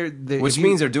 they're Which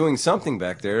means they're doing something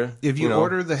back there. If you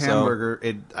order the hamburger,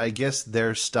 I guess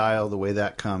their style, the way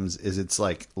that comes, is it's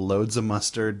like loads of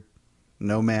mustard,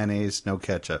 no mayonnaise, no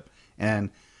ketchup, and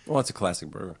well, it's a classic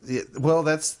burger. Well,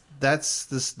 that's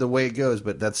the way it goes,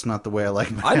 but that's not the way I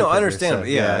like my I know, hamburger, I understand. so,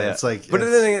 Yeah, it's like, but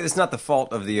then it's not the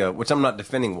fault of the which I'm not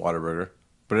defending Whataburger,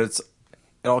 but it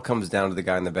all comes down to the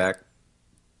guy in the back.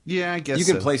 Yeah, I guess you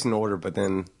can so. place an order, but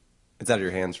then it's out of your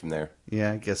hands from there.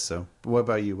 Yeah, I guess so. But what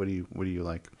about you? What do you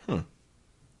like?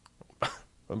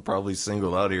 I'm probably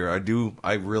singled out here.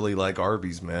 I really like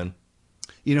Arby's, man.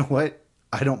 You know what?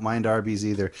 I don't mind Arby's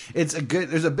either.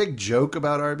 There's a big joke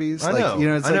about Arby's. I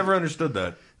know. It's I never understood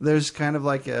that. There's kind of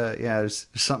like there's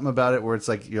something about it where it's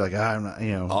like you're like I'm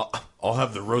not, I'll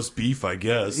have the roast beef, I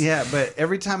guess. Yeah, but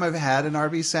every time I've had an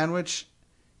Arby's sandwich,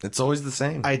 it's always the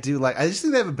same. I just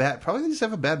think they just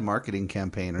have a bad marketing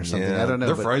campaign or something. Yeah, I don't know.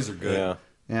 Their fries are good.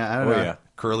 Yeah, I don't know. Yeah.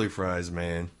 Curly fries,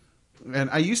 man. And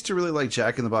I used to really like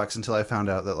Jack in the Box until I found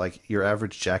out that like your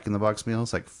average Jack in the Box meal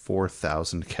is like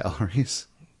 4,000 calories.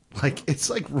 Like it's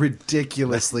like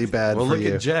ridiculously bad Well, for look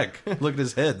you. at Jack. Look at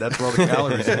his head. That's where all the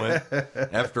calories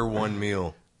went after one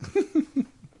meal.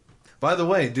 By the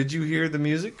way, did you hear the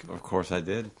music? Of course I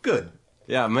did. Good.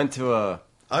 Yeah, I meant to...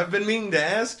 I've been meaning to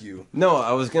ask you. No,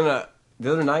 I was gonna...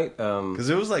 The other night... Because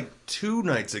it was like 2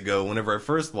 nights ago whenever I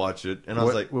first watched it, and I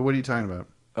was like... What are you talking about?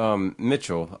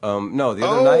 Mitchell. No, the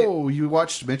other night... Oh, you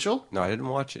watched Mitchell? No, I didn't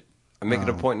watch it. I make it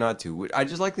a point not to. I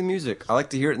just like the music. I like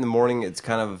to hear it in the morning. It's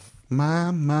kind of...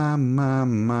 My,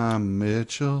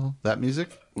 Mitchell. That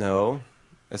music? No.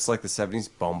 It's like the 70s.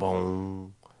 Boom,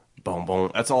 boom. Boom,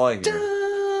 boom. That's all I hear.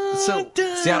 So,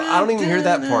 See, I don't even hear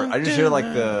that part. I just hear like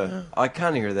the... I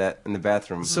kind of hear that in the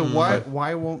bathroom. so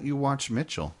why won't you watch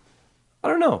Mitchell? I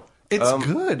don't know. It's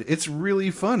good. It's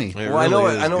really funny. It Well,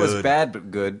 really I know is it's good. bad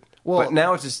but good. Well- but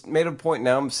now it's just made a point.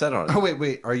 Now I'm set on it. Oh,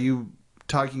 wait. Are you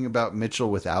talking about Mitchell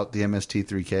without the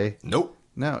MST3K? Nope.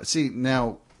 No. See,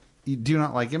 now, you do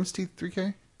not like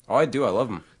MST3K? Oh, I do. I love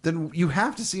him. Then you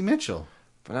have to see Mitchell.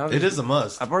 But now It is a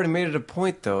must. I've already made it a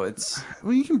point, though. It's...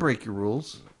 Well, you can break your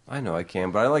rules. I know I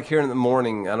can, but I like hearing it in the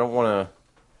morning. I don't want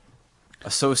to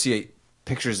associate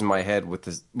pictures in my head with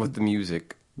the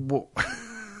music. Well,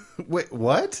 wait,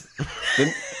 what?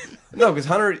 No, because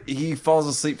Hunter, he falls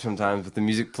asleep sometimes with the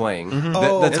music playing. Mm-hmm.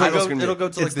 Oh, the title screen. It'll go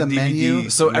to like It's the the DVD menu.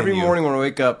 So every menu. morning when I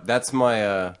wake up, that's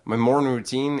my my morning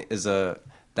routine is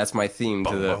that's my theme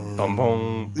to the bum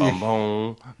bum bum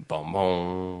bum bum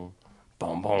bum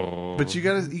bum bum. But you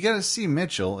gotta see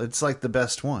Mitchell. It's like the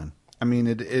best one. I mean,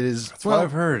 it is. That's what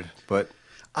I've heard, but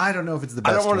I don't know if it's the I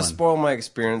best don't want one. to spoil my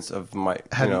experience of my.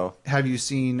 Have you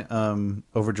seen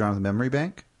Overdrawn the Memory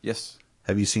Bank? Yes.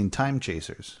 Have you seen Time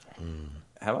Chasers?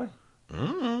 Have I?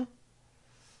 Time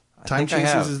think I Chasers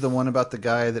have. is the one about the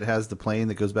guy that has the plane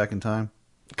that goes back in time.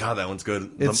 God, that one's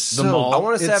good. It's the so- mall. I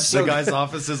wanna say I've the seen- guy's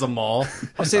office is a mall.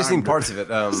 I'll say I've seen parts of it.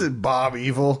 Is it Bob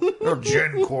Evil or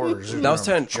Jen Cores? I was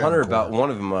telling Hunter about one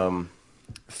of them,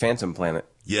 Phantom Planet.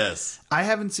 Yes. I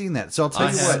haven't seen that, so I'll tell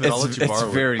I you have what. it. I'll let you borrow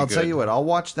it. very I'll good. tell you what. I'll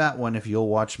watch that one if you'll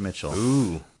watch Mitchell.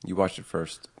 Ooh. You watched it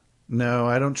first. No,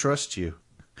 I don't trust you.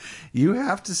 You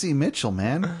have to see Mitchell,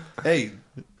 man. Hey,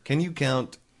 can you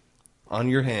count on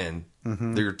your hand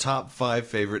your top 5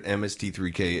 favorite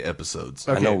MST3K episodes?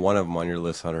 Okay. I know one of them on your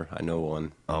list, Hunter. I know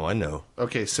one. Oh, I know.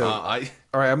 Okay, so I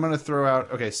all right, I'm gonna throw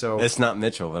out. Okay, so It's not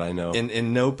Mitchell, but I know.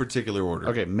 in no particular order.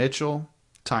 okay, Mitchell,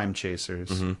 Time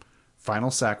Chasers, Final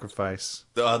Sacrifice.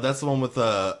 That's the one with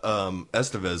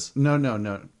Estevez. No.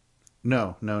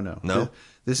 No?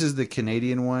 This is the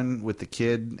Canadian one with the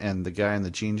kid and the guy in the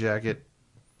jean jacket.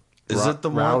 Is it the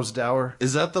one? Rousdower?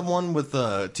 Is that the one with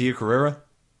Tia Carrera?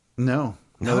 No,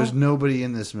 No? there's nobody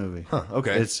in this movie. Huh,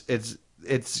 okay.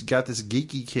 It's got this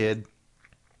geeky kid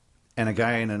and a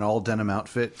guy in an all denim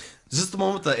outfit. Is this the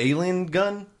one with the alien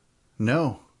gun?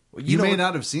 No, Well, you know may what-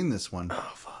 not have seen this one.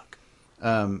 Oh, fuck.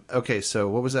 Okay, so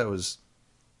what was that? It was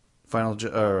Final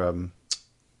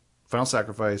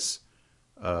Sacrifice,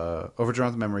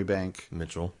 Overdrawn the Memory Bank,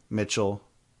 Mitchell.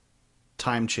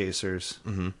 Time Chasers.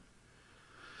 Mm-hmm.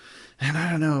 And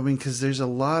I don't know, I mean, because there's a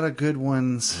lot of good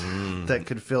ones that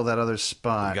could fill that other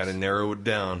spot. Got to narrow it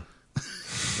down. I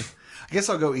guess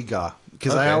I'll go Ega,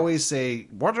 because I Okay. always say,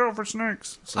 watch out for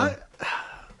snakes. So,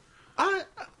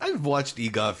 I've watched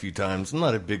EGOT a few times. I'm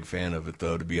not a big fan of it,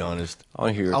 though, to be honest. I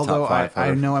want to hear your although top 5. I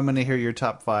Hunter. know I'm going to hear your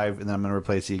top 5, and then I'm going to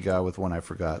replace Ega with one I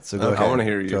forgot. So go Okay. ahead. I want to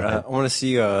hear Go you. ahead. I want to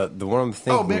see the one I'm Oh,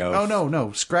 thinking of.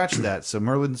 no. Scratch that. So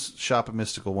Merlin's Shop of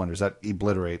Mystical Wonders. That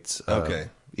obliterates Okay.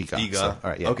 EGOT. EGOT. So, all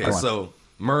right, yeah, okay, go on. so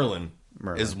Merlin.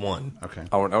 Merlin. is one. Okay.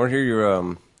 I want to hear your.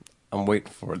 I'm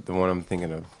waiting for it. The one I'm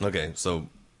thinking of. Okay, so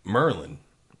Merlin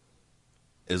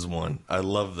is one. I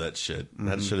love that shit.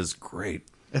 That shit is great.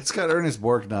 It's got Ernest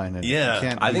Borgnine in it. Yeah, You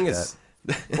can't I beat think that.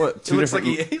 it's what It two looks like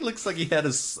different. he looks like he had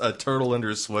a turtle under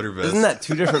his sweater vest. Isn't that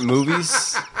two different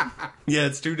movies? Yeah,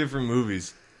 it's two different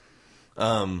movies.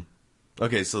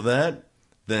 Okay, so that,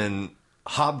 then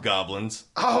Hobgoblins.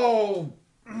 Oh,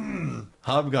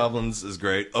 Hobgoblins is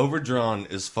great. Overdrawn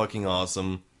is fucking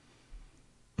awesome.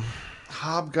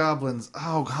 Hobgoblins.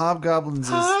 Oh, Hobgoblins is...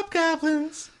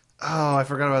 Hobgoblins. Oh, I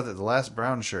forgot about that. The Last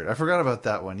Brown Shirt. I forgot about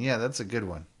that one. Yeah, that's a good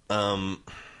one.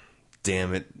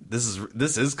 Damn it.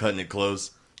 This is cutting it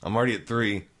close. I'm already at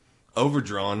 3.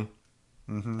 Overdrawn.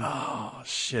 Oh,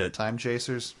 shit. Time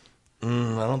Chasers. I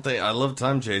don't think... I love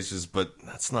Time Chasers, but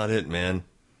that's not it, man.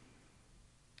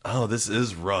 Oh, this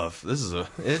is rough.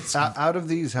 It's Out of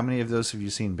these, how many of those have you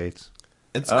seen, Bates?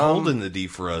 cold in the D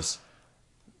for us.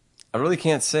 I really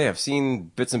can't say. I've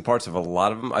seen bits and parts of a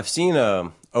lot of them. I've seen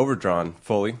Overdrawn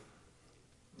fully.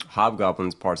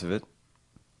 Hobgoblins parts of it.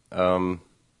 The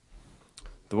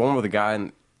one with the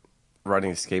guy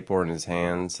riding a skateboard in his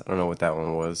hands. I don't know what that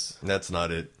one was. That's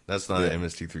not it. That's not an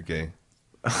MST3K.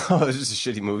 Oh, it's just a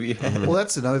shitty movie. Well,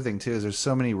 that's another thing too. Is there's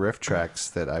so many riff tracks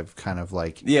that I've kind of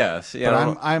like. Yes, yeah.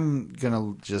 But I'm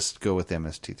gonna just go with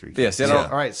MST3. Yes, yeah, Yeah.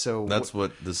 All right, so That's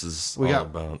what this is we all got.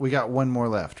 about. We got one more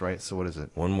left, right? So what is it?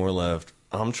 One more left.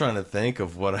 I'm trying to think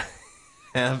of what I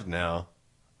have now.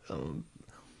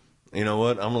 You know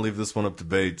what? I'm gonna leave this one up to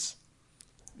Bates.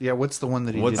 Yeah, what's the one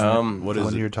that he What's- did? what the is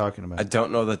one it? you're talking about? I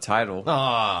don't know the title,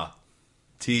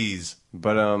 Tease.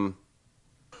 but I'll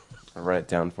write it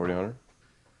down for you, Hunter.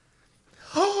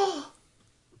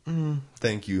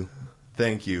 Thank you.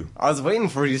 Thank you. I was waiting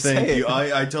for you to Thank say you. it.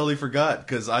 I totally forgot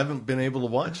because I haven't been able to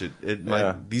watch it.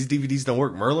 Yeah. These DVDs don't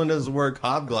work. Merlin doesn't work.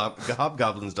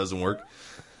 Hobgoblins doesn't work.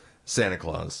 Santa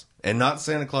Claus. And not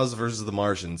Santa Claus versus the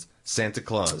Martians. Santa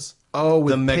Claus. Oh,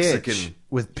 with the Mexican. Pitch.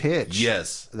 With Pitch.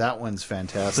 Yes. That one's The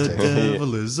fantastic.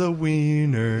 devil is a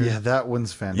wiener. Yeah, that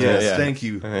one's fantastic. Yes, Yeah. thank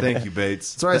you. Thank you,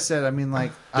 Bates. That's what I said. I mean,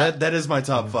 like, That is my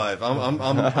top 5. I'm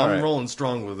right. rolling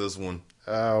strong with this one.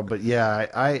 oh, but yeah,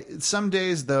 I some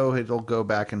days though it'll go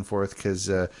back and forth because,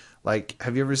 like,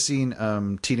 have you ever seen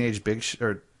Teenage Big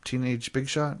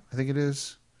Shot? I think it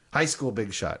is High School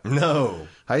Big Shot. No.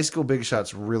 High School Big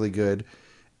Shot's really good,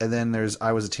 and then there's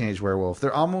I Was a Teenage Werewolf.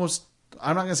 They're almost.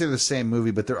 I'm not gonna say they're the same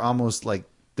movie, but they're almost like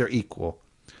they're equal.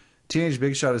 Teenage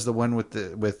Big Shot is the one with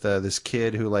this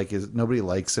kid who like is nobody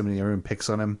likes him and everyone picks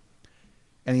on him,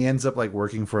 and he ends up like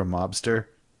working for a mobster,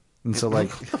 and so like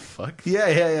What the fuck? yeah,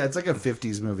 it's like a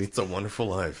 50s movie. It's a Wonderful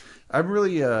Life. I'm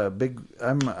really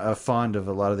I'm fond of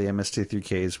a lot of the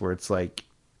MST3Ks where it's like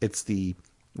it's the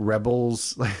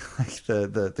rebels like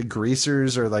the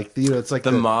greasers or like it's like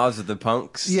The mobs of the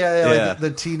punks. yeah. Like the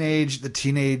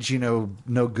teenage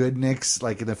no good nicks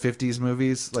like in the 50s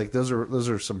movies, like those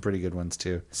are some pretty good ones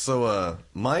too. So,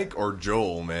 Mike or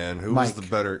Joel, man? Who Mike. was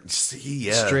the better? See,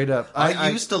 yeah. Straight up. I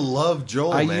used to love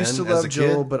Joel, I man. used to as love a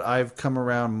Joel, kid. but I've come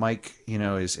around. Mike,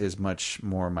 is much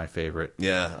more my favorite.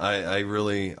 Yeah, I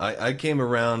really came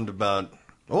around about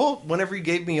whenever he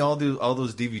gave me all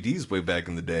those DVDs way back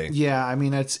in the day. Yeah, I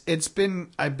mean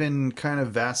I've been kind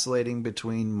of vacillating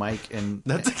between Mike and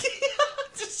That's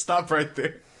just stop right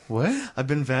there. what? I've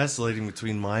been vacillating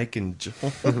between Mike and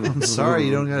Joel. I'm sorry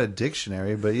you don't got a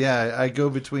dictionary, but yeah, I go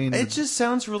between. It just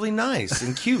sounds really nice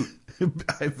and cute.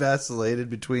 I vacillated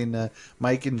between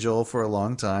Mike and Joel for a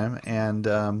long time,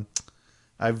 and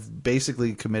I've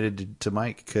basically committed to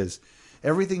Mike because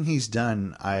everything he's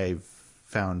done I've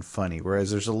found funny,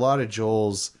 whereas there's a lot of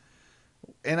Joel's,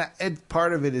 and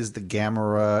part of it is the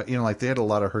Gamera, like they had a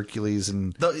lot of Hercules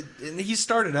and He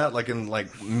started out like in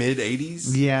mid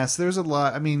 '80s. yes, there's a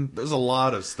lot. I mean, There's a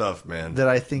lot of stuff, man. that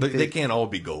I think they can't all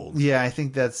be gold. yeah, I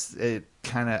think that's it.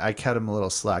 I cut him a little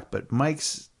slack, but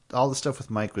all the stuff with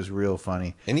Mike was real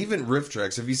funny. And even riff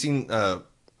tracks. Have you seen?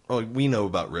 We know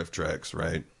about riff tracks,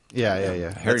 right? Yeah.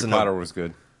 Harry That's Potter was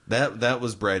good. That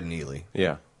was Brad Neely.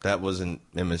 Yeah. That wasn't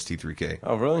MST3K.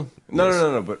 Oh, really?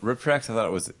 No. But Rip Tracks, I thought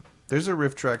it was. There's a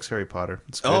Riff Tracks Harry Potter.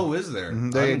 It's good. Oh, is there? I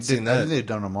They haven't seen I that. think they've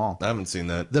done them all. I haven't seen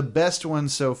that. The best one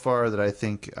so far that I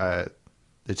think, the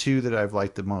two that I've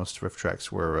liked the most riff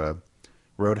tracks were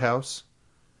Roadhouse,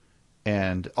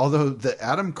 and although the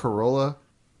Adam Carolla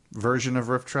version of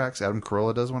riff tracks, Adam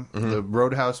Carolla does one. Mm-hmm. The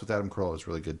Roadhouse with Adam Carolla is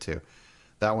really good too.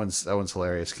 That one's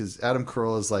hilarious because Adam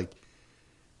Carolla is like,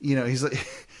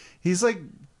 he's like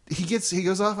he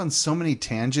goes off on so many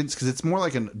tangents because it's more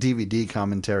like a DVD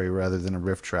commentary rather than a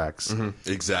riff tracks.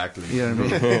 Exactly. You know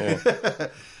what I mean?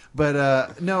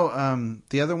 But no,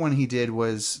 the other one he did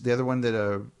was the other one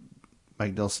that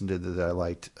Mike Nelson did that I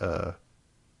liked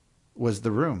was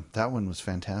The Room. That one was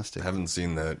fantastic. I haven't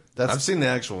seen that. I've seen the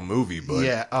actual movie, but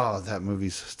yeah. Oh, that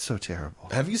movie's so terrible.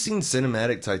 have you seen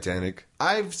Cinematic Titanic?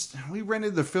 We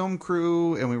rented the film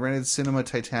crew and we rented Cinema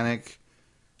Titanic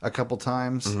a couple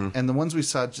times, and the ones we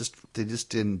saw they just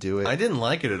didn't do it. I didn't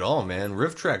like it at all, man.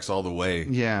 Riff tracks all the way.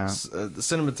 Yeah. The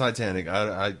Cinema Titanic.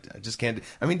 I just can't.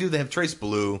 I mean, dude, they have Trace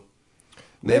Blue.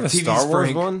 They have a TV's Star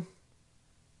Wars Frank.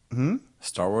 one.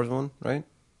 Star Wars one, right?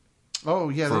 Oh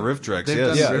yeah, For riff tracks. they've Yes,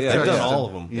 done Yeah, riff yeah, they've tracks. done all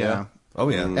of them. Yeah. Oh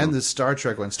yeah. And the Star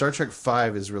Trek one. Star Trek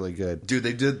 5 is really good. Dude,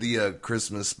 they did the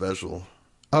Christmas special,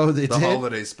 Oh, they the did?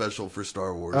 holiday special for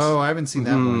Star Wars. Oh, I haven't seen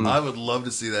that one. I would love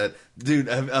to see that, dude.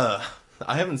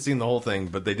 I haven't seen the whole thing,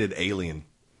 but they did Alien.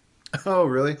 Oh,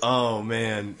 really? Oh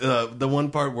man, the one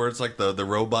part where it's like the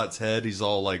robot's head. He's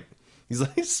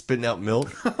spitting out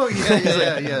milk. Oh,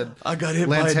 yeah. I got hit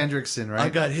Lance by Hendrickson, right? I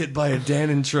got hit by a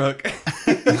Dannon truck.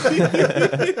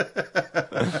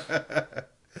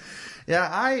 Yeah,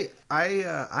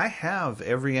 I have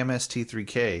every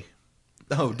MST3K.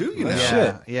 Oh, do you now? Yeah,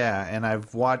 Shit. yeah, and I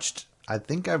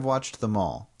think I've watched them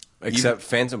all. Except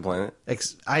Phantom Planet.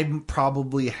 I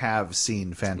probably have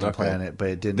seen Phantom Okay. Planet, but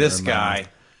it didn't. This remind guy. me.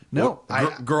 No,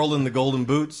 Girl in the Golden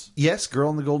Boots. yes, Girl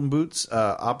in the Golden Boots.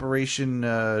 Operation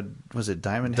was it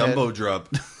Diamond Head? Dumbo drop.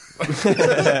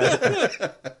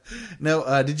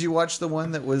 No, did you watch the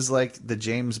one that was like the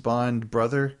James Bond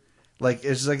brother? Like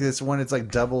it's like this one. It's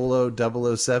like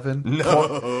 00007.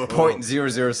 No.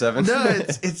 .007. No,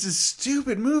 it's a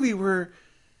stupid movie where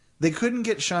they couldn't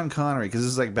get Sean Connery because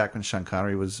this is like back when Sean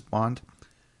Connery was Bond.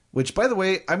 Which, by the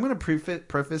way, I'm going to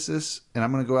preface this, and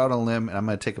I'm going to go out on a limb, and I'm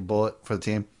going to take a bullet for the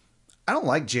team. I don't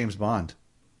like James Bond.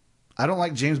 I don't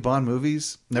like James Bond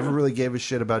movies. Never really gave a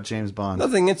shit about James Bond.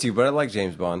 Nothing against you, but I like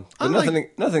James Bond. But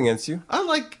nothing against you. I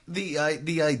like the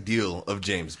ideal of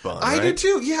James Bond. I do right?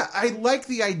 too. Yeah, I like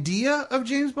the idea of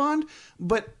James Bond,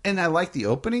 and I like the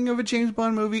opening of a James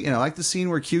Bond movie, and I like the scene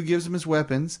where Q gives him his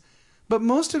weapons. But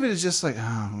most of it is just like,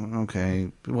 oh,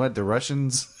 okay, what, the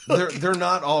Russians? They're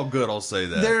not all good. I'll say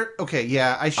that. They're okay.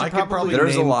 Yeah, I should I could probably.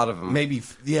 There's a name lot of them. Maybe,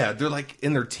 yeah, they're like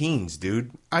in their teens,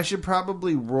 dude. I should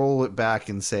probably roll it back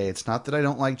and say it's not that I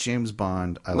don't like James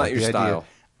Bond. I Not like your the style. idea.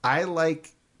 I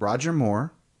like Roger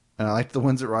Moore, and I like the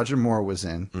ones that Roger Moore was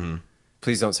in.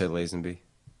 Please don't say Lazenby.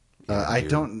 I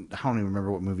don't even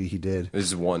remember what movie he did. This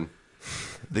is one.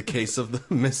 The case of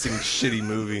the missing shitty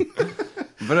movie.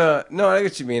 But no, I get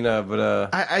what you mean.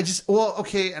 I just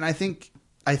okay, and I think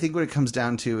what it comes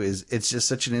down to is it's just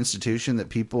such an institution that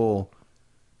people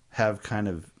have kind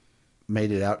of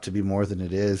made it out to be more than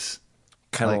it is.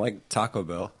 kind of like Taco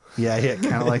Bell. Yeah,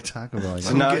 kind of like Taco Bell.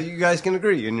 So now you guys can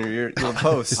agree in your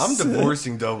posts. I'm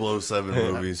divorcing 007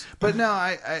 movies. But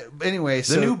no, anyway.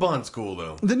 So The new Bond's cool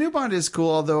though. the new Bond is cool,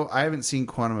 although I haven't seen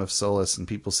Quantum of Solace, and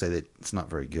people say that it's not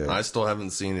very good. I still haven't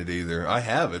seen it either. I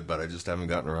have it, but I just haven't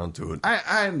gotten around to it.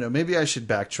 I don't know. Maybe I should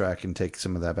backtrack and take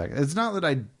some of that back. It's not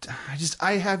that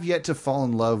I have yet to fall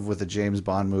in love with a James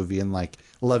Bond movie and like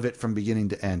love it from beginning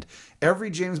to end. Every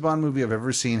James Bond movie I've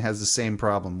ever seen has the same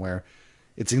problem where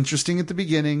it's interesting at the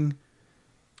beginning,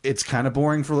 it's kind of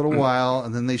boring for a little while,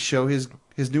 and then they show his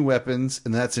new weapons,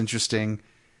 and that's interesting,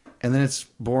 and then it's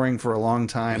boring for a long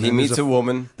time. He meets a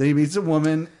woman. Then he meets a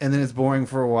woman, and then it's boring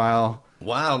for a while.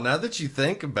 Wow, now that you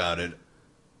think about it,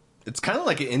 it's kind of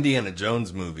like an Indiana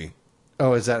Jones movie.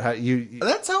 Oh, is that how you?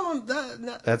 That's how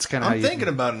That's kind of how I'm you thinking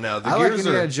about it now. The I like gears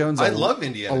Indiana are, Jones. I love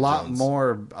Indiana Jones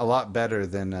a lot better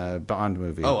than a Bond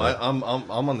movie. Oh, but- I'm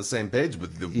on the same page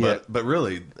with you. Yeah. But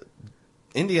really,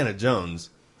 Indiana Jones,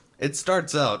 it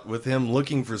starts out with him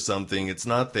looking for something. It's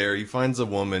not there. He finds a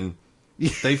woman.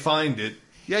 They find it.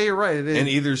 Yeah, you're right. It is. And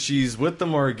either she's with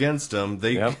them or against them.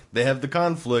 They Yep. they have the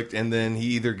conflict, and then he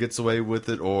either gets away with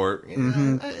it or.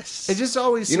 it just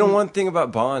always. You know one thing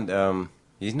about Bond,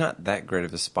 he's not that great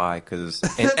of a spy because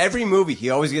in every movie he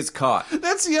always gets caught.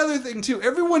 That's the other thing too.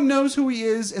 Everyone knows who he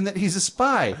is and that he's a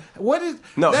spy. What is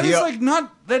No, that? he- Is like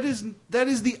not that is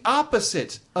the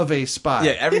opposite of a spy.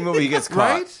 Yeah, every movie he gets caught.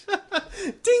 right.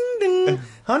 Ding ding,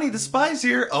 honey, the spy's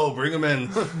here. Oh, bring him in.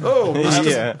 Oh,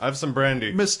 Yeah. I have some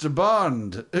brandy. Mr.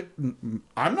 Bond.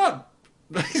 I'm not.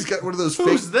 He's got one of those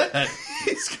Who's fake. that?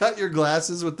 He's got your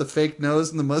glasses with the fake nose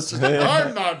and the mustache.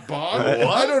 I'm not Bond.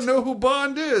 I don't know who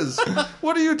Bond is.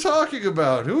 What are you talking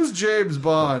about? Who's James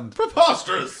Bond?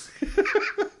 Preposterous.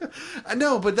 I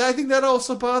know, but I think that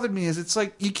also bothered me. Is it's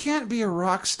like you can't be a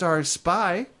rock star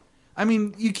spy. I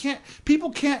mean, you can't.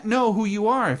 People can't know who you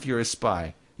are if you're a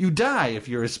spy. You die if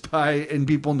you're a spy and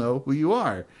people know who you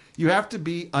are. You have to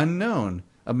be unknown.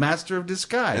 A master of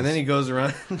disguise. And then he goes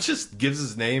around and just gives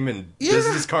his name and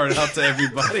business card out to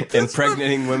everybody.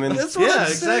 Impregnating women. That's what I'm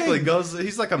exactly. saying.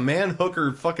 He's like a man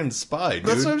hooker fucking spy, dude.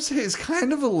 That's what I'm saying. He's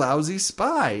kind of a lousy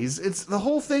spy. It's the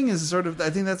whole thing is sort of.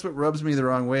 I think that's what rubs me the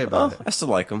wrong way about it. I still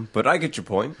like him, but I get your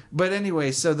point. But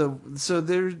anyway, so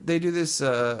they do this.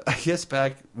 I guess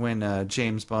back when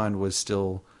James Bond was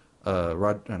still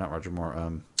not Roger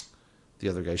Moore, the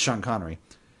other guy, Sean Connery.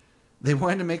 They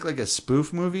wanted to make like a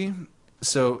spoof movie,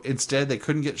 so instead they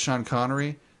couldn't get Sean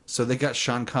Connery, so they got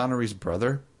Sean Connery's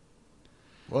brother.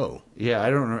 Whoa. Yeah, I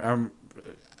don't know.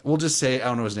 We'll just say I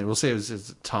don't know his name. We'll say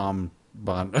it's Tom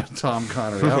Tom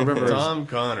Connery. I don't remember. Tom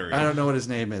Connery. I don't know what his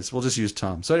name is. We'll just use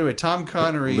Tom. So anyway, Tom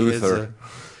Connery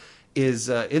is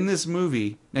in this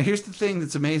movie. Now here's the thing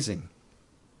that's amazing.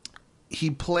 He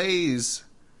plays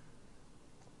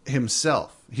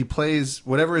himself. He plays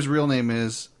whatever his real name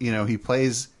is. He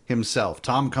plays himself.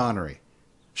 Tom Connery,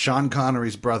 Sean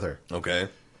Connery's brother. Okay.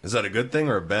 Is that a good thing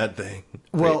or a bad thing?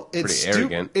 Well, pretty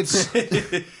arrogant.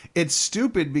 It's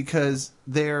stupid because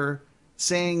they're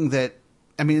saying that.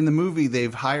 I mean, in the movie,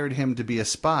 they've hired him to be a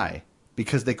spy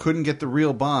because they couldn't get the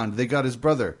real Bond. They got his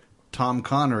brother, Tom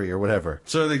Connery or whatever.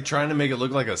 So are they trying to make it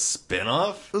look like a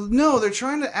spin-off? No, they're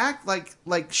trying to act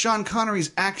like Sean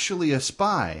Connery's actually a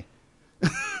spy.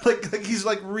 like he's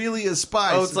like really a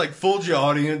spy. Oh, it's like fooled your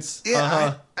audience.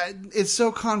 Yeah, it's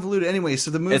so convoluted. Anyway,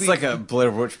 so the movie. It's like a Blair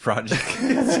Witch Project.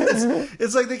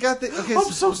 it's like they got the. Okay, I'm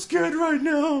so scared right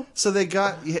now. So they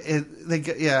got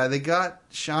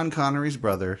Sean Connery's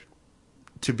brother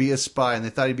to be a spy, and they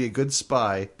thought he'd be a good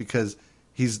spy because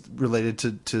he's related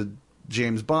to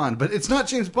James Bond. But it's not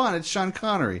James Bond; it's Sean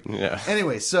Connery. Yeah.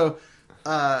 Anyway, so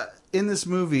in this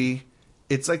movie,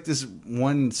 it's like this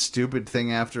one stupid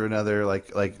thing after another,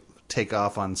 like take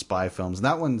off on spy films. And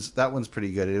that one's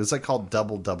pretty good. It was like called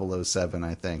Double 007,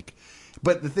 I think.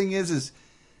 But the thing is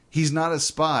he's not a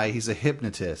spy; he's a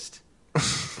hypnotist.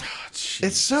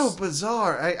 It's so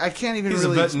bizarre. I can't even He's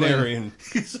really a veterinarian.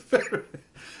 He's a veterinarian.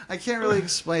 I can't really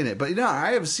explain it, but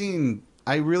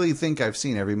I really think I've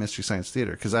seen every Mystery Science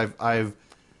Theater because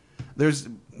there's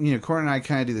Corin and I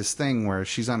kind of do this thing where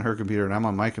she's on her computer and I'm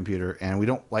on my computer, and we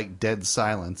don't like dead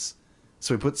silence,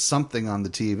 so we put something on the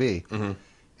TV,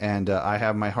 and I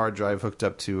have my hard drive hooked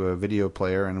up to a video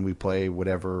player, and we play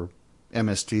whatever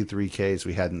MST3Ks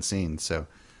we hadn't seen. So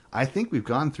I think we've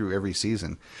gone through every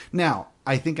season. Now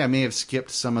I think I may have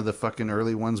skipped some of the fucking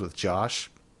early ones with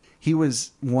Josh. He was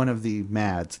one of the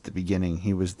Mads at the beginning.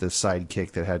 He was the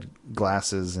sidekick that had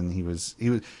glasses, and he was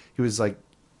like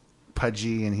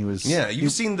pudgy, and he was. Yeah, have you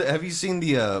seen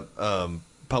the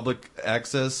public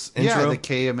access intro? Yeah, the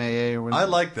KMAA or whatever. I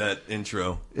like that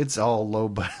intro. It's all low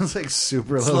budget. It's like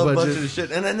super Low low budget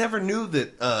shit. And I never knew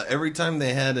that every time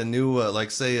they had a new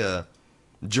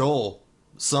Joel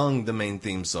sung the main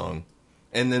theme song.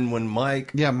 And then when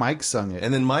Mike sung it.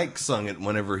 And then Mike sung it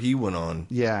whenever he went on.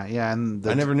 Yeah, and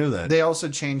I never knew that. They also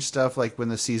changed stuff like when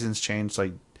the seasons changed,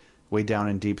 like Way Down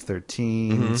in Deep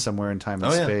 13, Somewhere in Time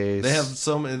and Space. They have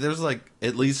so many. There's like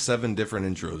at least 7 different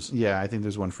intros. Yeah, I think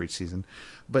there's one for each season.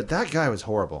 But that guy was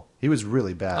horrible. He was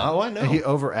really bad. Oh, I know. And he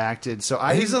overacted. So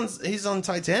he's on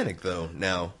Titanic though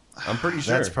now. I'm pretty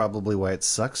sure. That's probably why it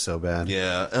sucks so bad.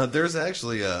 Yeah, there's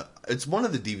actually it's one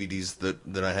of the DVDs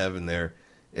that I have in there.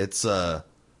 It's I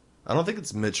don't think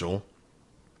it's Mitchell.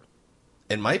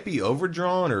 It might be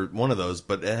Overdrawn or one of those,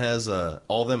 but it has all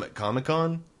of them at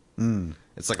Comic-Con.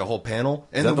 It's like a whole panel.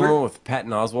 And Is that the one with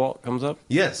Patton Oswalt comes up?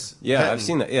 Yes. Yeah, Patton, I've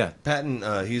seen that. Yeah,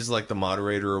 Patton. He's like the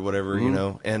moderator or whatever,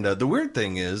 And the weird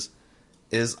thing is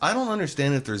I don't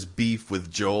understand if there's beef with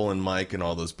Joel and Mike and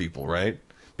all those people, right?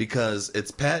 Because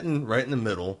it's Patton right in the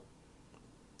middle,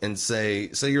 and say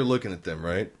you're looking at them,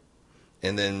 right?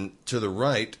 And then to the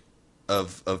right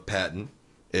of Patton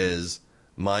is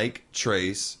Mike,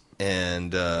 Trace,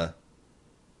 and I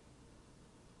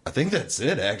think that's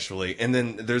it, actually. And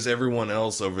then there's everyone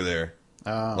else over there.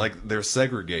 Oh. Like, they're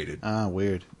segregated.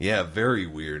 Weird. Yeah, very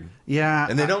weird. Yeah.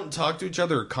 And they don't talk to each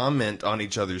other or comment on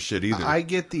each other's shit either. I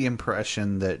get the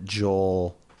impression that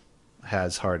Joel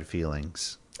has hard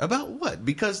feelings. About what?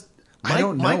 Because I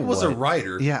don't know Mike was a what.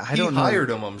 writer. Yeah, I he don't know. hired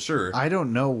him, I'm sure. I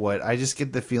don't know what. I just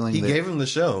get the feeling He gave him the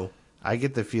show. I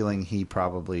get the feeling he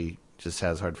probably just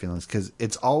has hard feelings because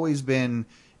it's always been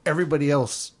everybody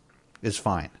else is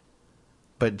fine,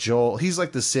 but Joel, he's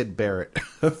like the Sid Barrett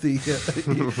of the.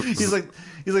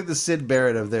 He's like the Sid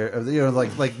Barrett of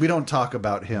like we don't talk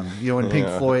about him. When Pink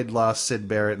Floyd lost Sid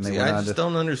Barrett and they went on I just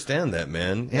don't understand that,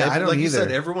 man. Yeah, I don't like either. you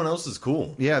said, everyone else is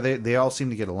cool. Yeah, they all seem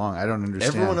to get along. I don't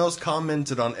understand. Everyone else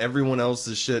commented on everyone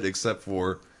else's shit except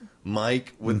for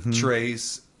Mike with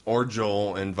Trace or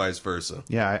Joel, and vice versa.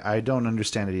 Yeah, I don't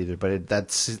understand it either, but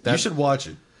that's You should watch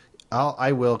it.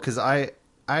 I will, because I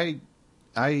like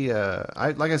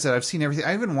I said, I've seen everything.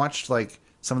 I even watched like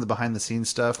some of the behind the scenes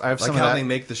stuff. I have Like some how of that, they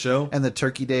make the show. and the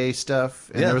Turkey Day stuff.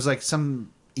 And Yeah. there was like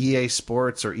some EA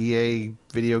Sports or EA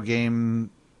video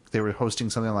game. They were hosting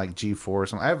something like G4 or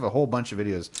something. I have a whole bunch of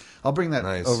videos. I'll bring that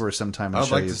Nice. over sometime and I'd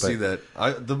show like you. to see that.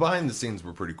 The behind the scenes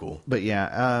were pretty cool. But yeah,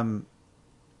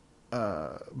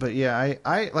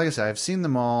 I like I said, I've seen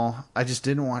them all. I just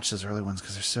didn't watch those early ones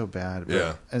because they're so bad. But,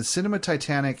 Yeah. And Cinema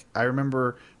Titanic, I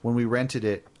remember when we rented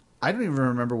it. I don't even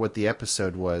remember what the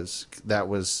episode was. That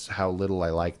was how little I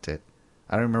liked it.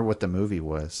 I don't remember what the movie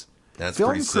was. That's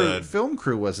pretty sad. Film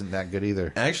Crew wasn't that good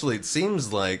either. Actually, it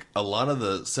seems like a lot of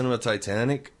the Cinema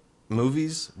Titanic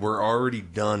movies were already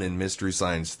done in Mystery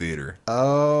Science Theater.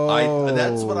 Oh,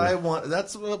 That's what I want.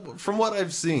 That's from what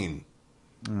I've seen.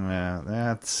 Yeah,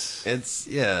 that's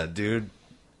Yeah, dude.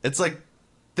 It's like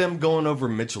them going over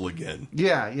Mitchell again.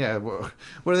 yeah. What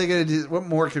are they going to do? What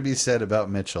more could be said about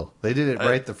Mitchell? They did it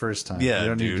right the first time. Yeah, they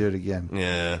don't need to dude. do it again.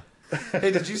 Yeah.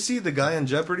 Hey, did you see the guy on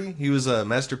Jeopardy? He was a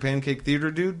Master Pancake Theater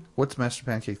dude. What's Master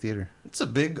Pancake Theater? It's a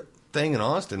big thing in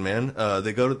Austin, man.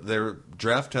 They go to their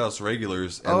Draft House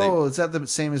regulars. And Is that the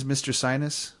same as Mr.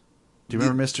 Sinus? Do you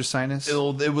remember Mr. Sinus?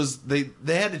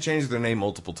 they had to change their name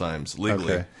multiple times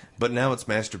legally, Okay. but now it's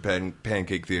Master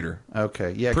Pancake Theater.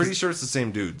 Okay, yeah. Pretty 'cause sure it's the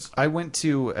same dudes. I went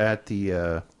to at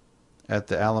the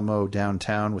Alamo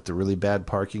downtown with the really bad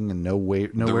parking and The nowhere.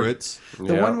 Ritz.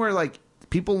 The Yeah. one where like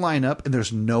people line up and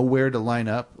there's nowhere to line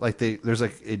up. Like there's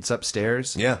like it's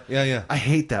upstairs. Yeah. I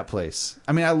hate that place.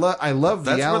 I mean, I love That's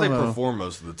the where Alamo. they perform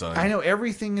most of the time. I know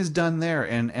everything is done there,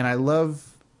 and I love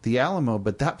the Alamo,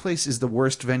 but that place is the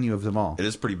worst venue of them all. It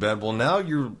is pretty bad. Well, now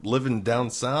you're living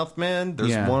down south, man. There's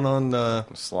Yeah. one on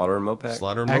Slaughter and Mopac.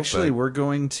 Slaughter and Actually, Moped. we're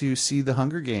going to see the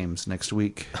Hunger Games next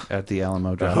week at the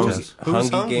Alamo The downtown. Hungry, Who's Hungry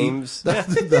hungry? Games.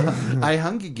 I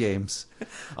Hunger Games.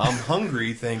 I'm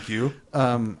hungry, thank you.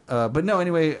 But no,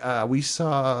 anyway, we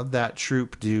saw that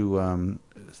troupe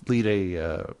lead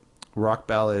a rock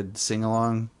ballad sing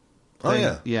along. Oh,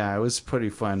 yeah. Yeah, it was pretty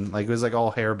fun. Like it was like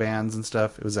all hair bands and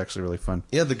stuff. It was actually really fun.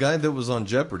 Yeah, the guy that was on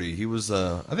Jeopardy, he was,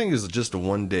 I think he was just a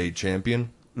one-day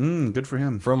champion Good for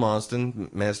him. from Austin,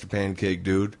 Master Pancake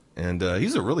dude. And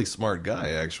he's a really smart guy,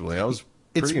 actually. I was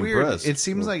pretty It's weird. impressed. It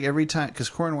seems like every time, because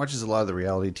Corin watches a lot of the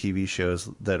reality TV shows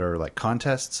that are like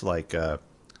contests, like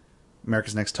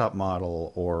America's Next Top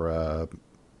Model or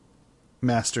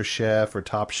Master Chef or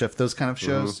Top Chef, those kind of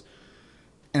shows.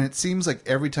 And it seems like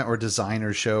every time, or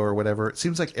Designer Show or whatever, it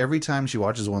seems like every time she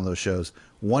watches one of those shows,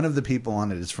 one of the people on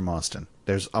it is from Austin.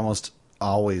 There's almost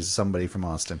always somebody from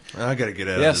Austin. I gotta get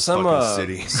out Yeah, of this some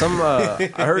fucking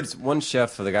city. I heard one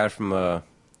chef, the guy from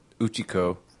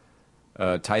Uchiko,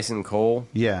 Tyson Cole.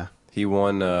 Yeah. He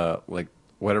won like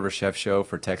whatever chef show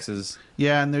for Texas.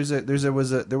 Yeah, and there was a the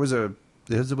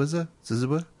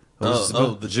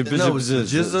Jizza, no, it was the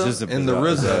Jizza and the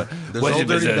Rizza. There's Old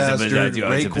Dirty Bastard,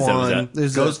 Raekwon,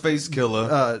 There's Ghostface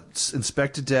Killer,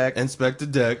 Inspector Deck. Inspector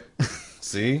Deck.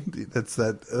 See? That's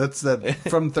that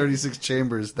from 36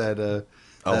 Chambers. I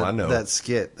know that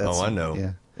skit. I know.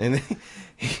 Yeah, And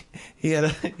he had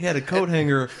a coat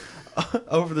hanger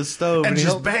over the stove, and he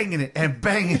just held- banging it and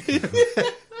banging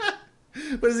it.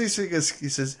 What does he say? He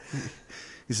says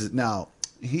now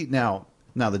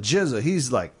the Jizza.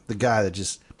 He's like the guy that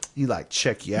just. He like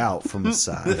check you out from the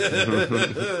side,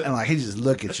 and like he just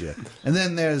look at you. And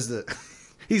then there's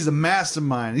he's the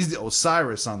mastermind. He's the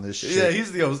Osiris on this shit. Yeah,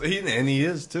 he's and he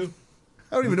is too.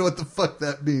 I don't even know what the fuck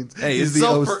that means. Hey, he's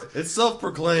it's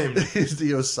self-proclaimed. he's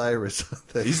the Osiris. On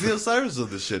that. He's the Osiris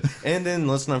of this shit. And then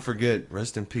let's not forget,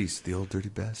 rest in peace, the old dirty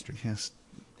bastard. Yes,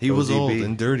 He was ODB. old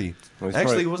and dirty. Well, he's Actually,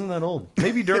 probably- he wasn't that old.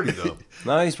 Maybe dirty though.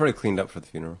 No, he's probably cleaned up for the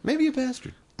funeral. Maybe a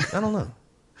bastard. I don't know.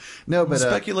 No, but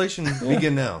Speculation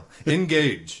begin now.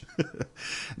 Engage.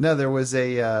 no, there was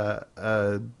a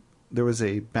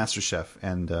Master Chef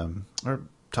and or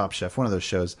Top Chef, one of those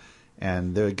shows,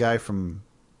 and the guy from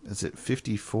is it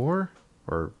 54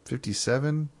 or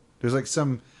 57? There's like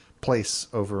some place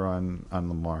over on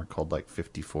Lamar called like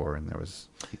 54, and there was.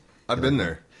 I've been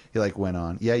there He like went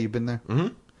on. Yeah, you've been there.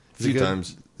 a few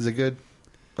times. Is it good?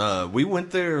 We went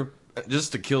there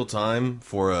just to kill time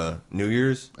for New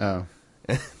Year's. Oh.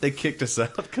 They kicked us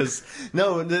out because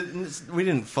we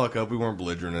didn't fuck up. We weren't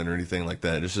belligerent or anything like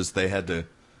that. It's just they had to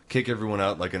kick everyone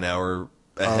out like an hour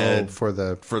ahead for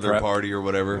their prep. Party or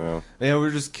whatever. Yeah. Yeah, we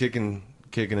were just kicking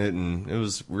it, and it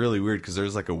was really weird because there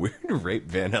was like a weird rape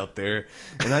van out there.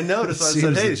 And I noticed, I said,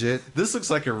 Seems "Hey, legit. this looks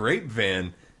like a rape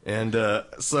van." And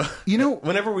so,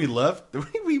 whenever we left,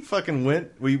 we fucking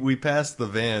went, we passed the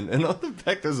van, and on the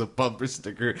back there's a bumper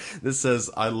sticker that says,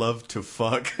 "I love to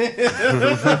fuck."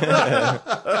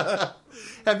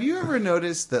 Have you ever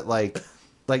noticed that, like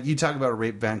you talk about a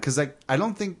rape van? Because, like, I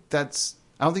don't think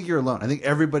you're alone. I think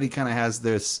everybody kind of has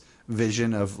this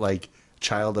vision of, like,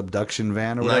 child abduction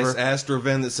van or whatever. Nice Astra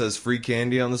van that says free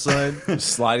candy on the side.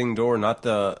 Sliding door, not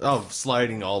the... Oh,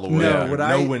 sliding all the way. No,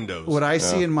 No windows. What I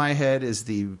see in my head is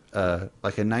the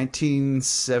like a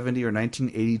 1970 or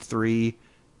 1983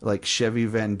 like Chevy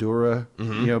Vandura,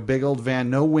 big old van,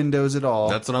 no windows at all.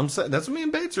 That's what I'm saying. That's what me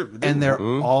and Bates are. And they're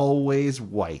always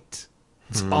white.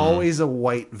 It's always a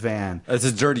white van. It's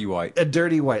a dirty white. A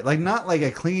dirty white. Like, not like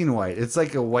a clean white. It's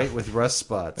like a white with rust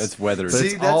spots. It's weathered. But See,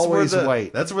 it's that's always where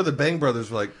white. That's where the Bang Brothers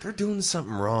were like, they're doing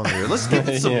something wrong here. Let's give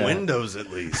it some windows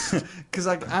at least. Because,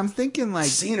 like, I'm thinking, like...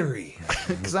 Scenery.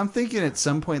 Because I'm thinking at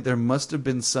some point there must have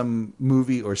been some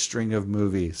movie or string of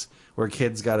movies where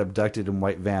kids got abducted in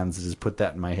white vans. I just put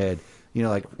that in my head. You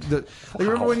know, like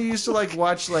remember when you used to, like,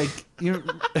 watch, like...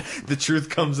 The truth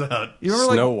comes out. You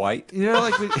remember, Snow White? You know,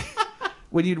 like...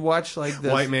 When you'd watch, like, the...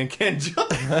 White man can't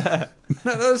jump.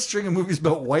 Not a string of movies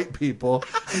about white people.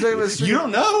 You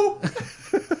don't know.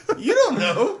 You don't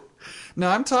know. No,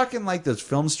 I'm talking like those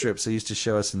film strips they used to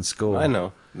show us in school. I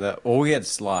know. Well, we had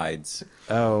slides.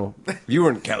 Oh. You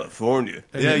were in California.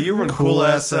 Yeah, you were in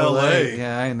cool-ass L.A.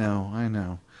 Yeah, I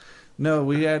know. No,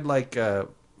 we had, like,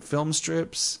 film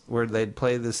strips where they'd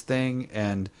play this thing,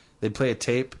 and they'd play a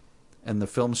tape, and the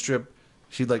film strip...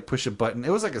 She'd, like, push a button. It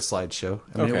was like a slideshow.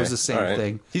 I mean, it was the same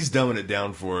thing. He's dumbing it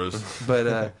down for us.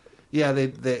 But, yeah,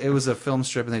 it was a film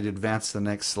strip, and they'd advance to the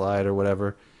next slide or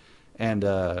whatever. And,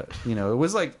 it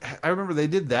was like... I remember they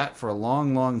did that for a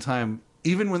long, long time,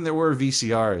 even when there were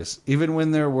VCRs. Even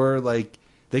when there were, like...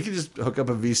 They could just hook up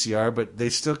a VCR, but they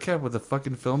still kept with the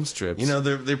fucking film strips. You know,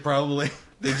 they probably...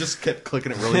 They just kept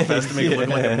clicking it really fast to make it look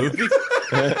like a movie.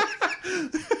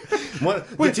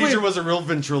 The teacher was a real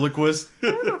ventriloquist.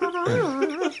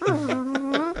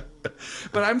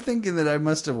 But I'm thinking that I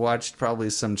must have watched probably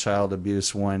some child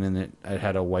abuse one, and it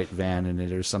had a white van in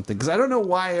it or something. Because I don't know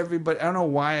why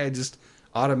I just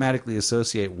automatically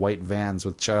associate white vans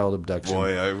with child abduction.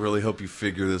 Boy, I really hope you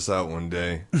figure this out one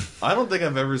day. I don't think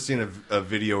I've ever seen a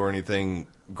video or anything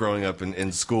growing up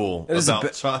in school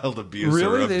about child abuse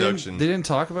or abduction. They didn't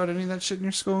talk about any of that shit in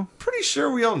your school? Pretty sure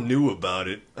we all knew about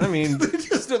it. I mean,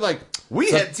 they're like,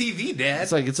 we had TV, Dad.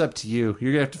 It's like, it's up to you.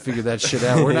 You're gonna have to figure that shit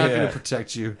out. We're not going to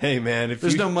protect you. Hey, man,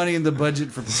 there's no money in the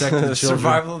budget for protecting the children.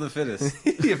 Survival of the fittest.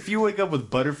 If you wake up with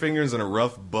butterfingers and a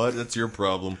rough butt, that's your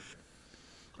problem.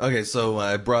 Okay, so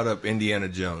I brought up Indiana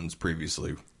Jones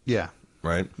previously. Yeah.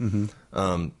 Right?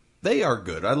 Mm-hmm. They are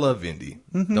good. I love Indy.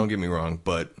 Mm-hmm. Don't get me wrong,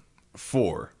 but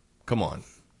 4, come on.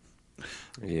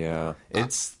 Yeah.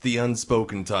 It's the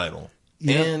unspoken title.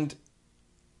 Yep. And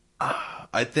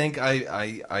I think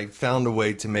I found a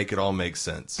way to make it all make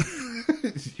sense.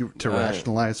 To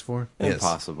rationalize for? Yes.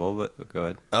 Impossible, but go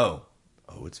ahead. Oh,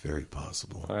 it's very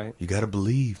possible. All right. You got to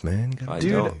believe, man.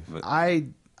 Dude,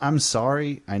 I'm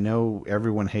sorry. I know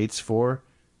everyone hates 4.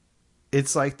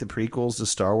 It's like the prequels to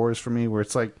Star Wars for me, where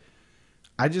it's like,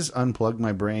 I just unplug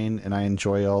my brain and I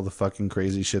enjoy all the fucking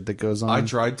crazy shit that goes on. I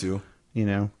tried to.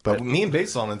 But me and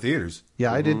Bates saw it in theaters.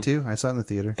 Yeah, I did too. I saw it in the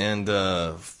theater. And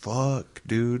fuck,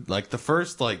 dude. Like, the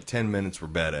first, 10 minutes were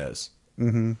badass.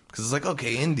 Mm-hmm. Because it's like,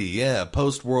 okay, Indy, yeah,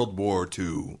 post-World War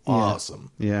II. Awesome.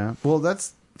 Yeah. Well,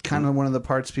 that's kind of one of the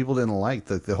parts people didn't like,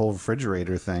 the whole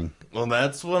refrigerator thing. Well,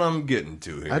 that's what I'm getting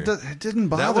to here. It didn't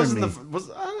bother me.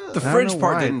 The fridge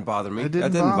part didn't bother me.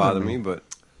 That didn't bother me, but...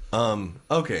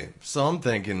 Okay, so I'm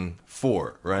thinking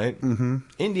 4, right? Mm-hmm.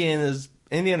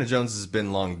 Indiana Jones has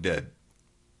been long dead.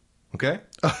 Okay?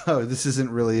 Oh, this isn't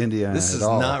really Indiana This is at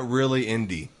all. not really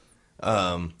Indy.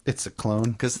 It's a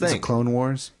clone. It's a Clone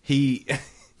Wars. He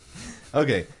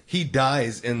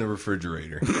dies in the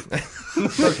refrigerator.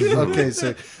 Okay,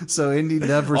 so Indy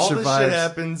never all survives. All this shit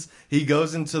happens. He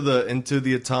goes into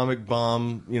the atomic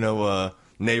bomb,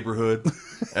 neighborhood,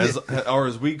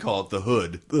 as we call it, the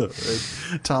hood,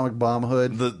 atomic bomb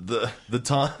hood, the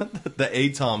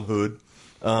atom hood,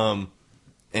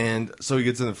 and so he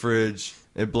gets in the fridge.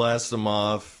 It blasts him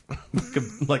off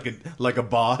like a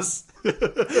boss.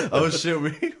 Oh shit! We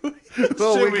got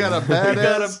a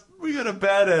badass. We got a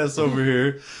badass over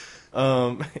here.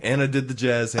 Anna did the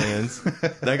jazz hands.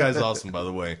 That guy's awesome, by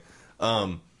the way.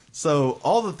 So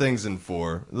all the things in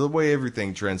 4, the way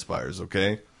everything transpires,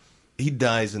 okay? He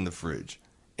dies in the fridge.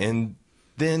 And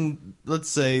then, let's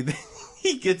say,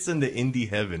 he gets into indie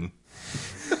heaven.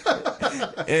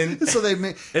 And So they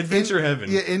make Adventure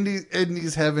Heaven. Yeah,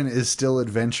 Indy's Heaven is still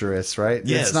adventurous, right?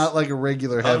 Yes. It's not like a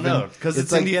regular Oh heaven. no, because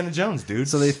it's like, Indiana Jones, dude.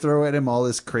 So they throw at him all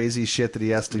this crazy shit that he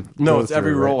has to. No, go it's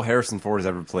every through, role Harrison Ford has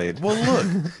ever played. well,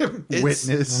 look, it's-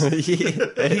 Witness.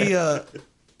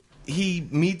 he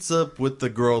meets up with the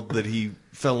girl that he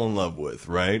fell in love with,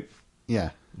 right? Yeah.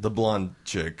 The blonde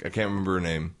chick. I can't remember her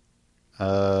name.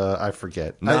 I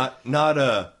forget.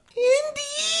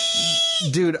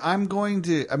 Dude, I'm going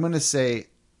to say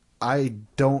I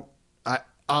don't. I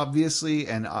obviously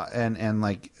and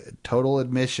like total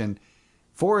admission,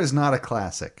 4 is not a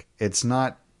classic. It's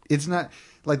not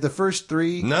like the first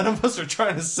 3. None of us are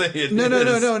trying to say it.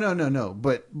 No.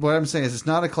 But what I'm saying is it's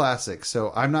not a classic.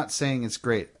 So I'm not saying it's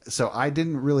great. So I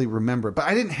didn't really remember it, but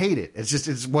I didn't hate it. It's just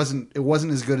it wasn't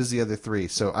as good as the other 3.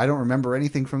 So I don't remember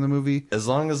anything from the movie. As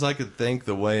long as I could think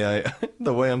the way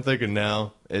I'm thinking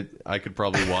now, I could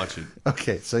probably watch it.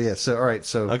 Okay. So yeah. So all right.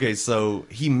 So Okay, so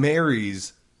he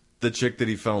marries the chick that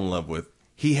he fell in love with.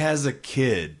 He has a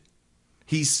kid.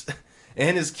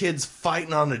 And his kid's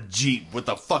fighting on a Jeep with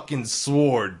a fucking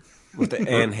sword. With the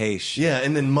Anne Heche. Yeah,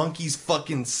 and then monkeys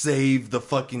fucking save the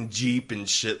fucking Jeep and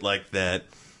shit like that.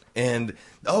 And,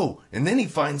 and then he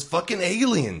finds fucking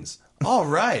aliens. All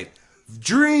right.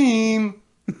 Dream.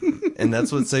 And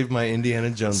that's what saved my Indiana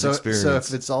Jones experience. So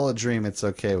if it's all a dream, it's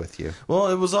okay with you. Well,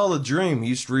 it was all a dream. He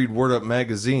used to read Word Up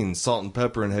magazine, Salt and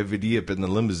Pepper and Heavy Dip in the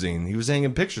limousine. He was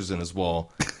hanging pictures in his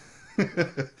wall.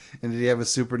 And did he have a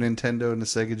Super Nintendo and a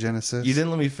Sega Genesis? You didn't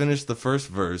let me finish the first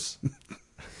verse.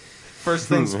 First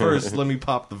things first, let me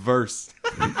pop the verse.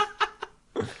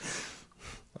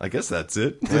 I guess that's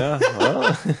it. Yeah,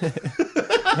 well.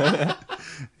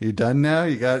 You done now?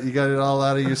 You got it all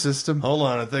out of your system? Hold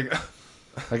on, I think...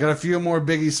 I got a few more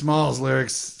Biggie Smalls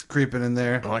lyrics creeping in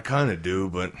there. Well, I kind of do,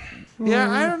 but... Yeah,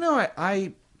 I don't know.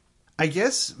 I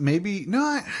guess maybe... No,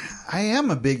 I am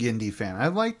a big indie fan. I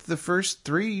liked the first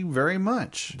 3 very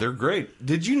much. They're great.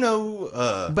 Did you know...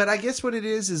 But I guess what it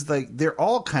is like they're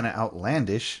all kind of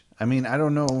outlandish. I mean, I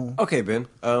don't know Okay, Ben.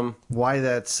 why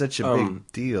that's such a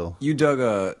big deal. You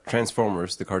dug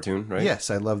Transformers, the cartoon, right? Yes,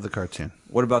 I love the cartoon.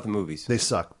 What about the movies? They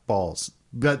suck balls.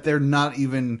 But they're not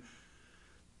even...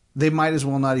 They might as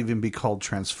well not even be called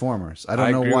Transformers. I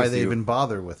don't know agree why with they you. even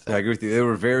bother with that. I agree with you. They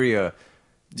were very... do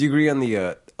you agree on the...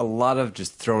 a lot of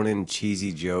just thrown in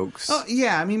cheesy jokes? Oh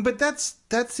yeah, I mean, but that's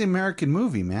the American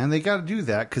movie, man. They got to do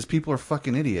that because people are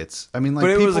fucking idiots. I mean, like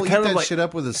But it was people a eat kind of that like- shit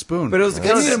up with a spoon. but it was they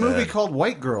kind of made a sad. movie called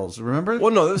White Girls. Remember?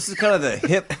 Well, no, this is kind of the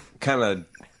hip kind of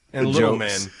and Little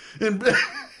Man. And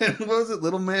what was it,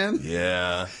 Little Man?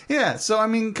 Yeah. Yeah. So I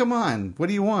mean, come on. What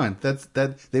do you want?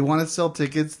 That they want to sell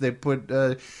tickets. They put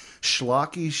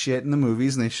schlocky shit in the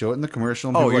movies and they show it in the commercial.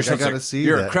 And people are like, I gotta see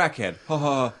You're that. a crackhead. Ha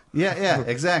ha. Yeah,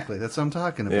 exactly. That's what I'm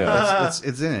talking about. Yeah.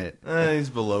 It's in it. He's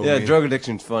below Yeah, me. drug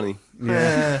addiction's funny.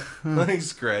 Yeah.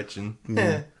 He's scratching.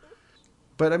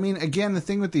 But I mean, again, the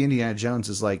thing with the Indiana Jones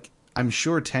is like, I'm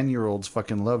sure 10-year-olds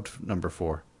fucking loved number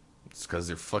 4. It's because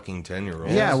they're fucking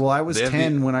 10-year-olds. Yeah, well, I was They have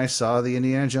 10 when I saw the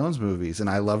Indiana Jones movies, and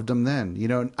I loved them then. You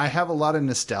know, I have a lot of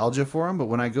nostalgia for them, but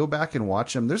when I go back and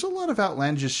watch them, there's a lot of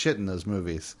outlandish shit in those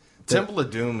movies. Temple of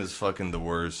Doom is fucking the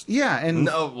worst. Yeah, and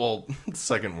No, well,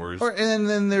 second worst. and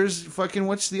then there's fucking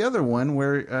what's the other one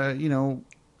where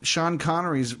Sean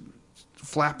Connery's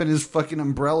flapping his fucking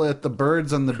umbrella at the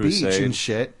birds on the beach Crusade. and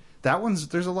shit. That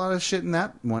there's a lot of shit in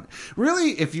that one.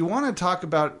 Really, if you want to talk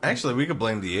about Actually, we could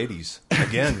blame the 80s.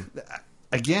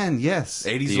 Again, yes.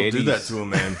 80s The will do 80s. that to a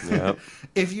man. Yep.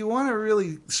 If you want to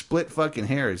really split fucking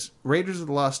hairs, Raiders of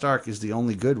the Lost Ark is the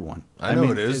only good one. I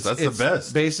know it is. That's the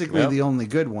best. Basically Yep. the only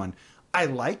good one. I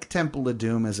like Temple of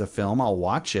Doom as a film. I'll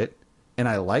watch it. And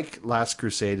I like Last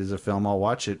Crusade as a film. I'll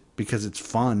watch it because it's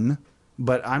fun.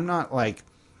 But I'm not like...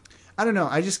 I don't know.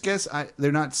 I just guess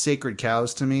they're not sacred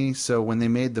cows to me. So when they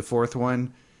made the 4th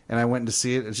one and I went to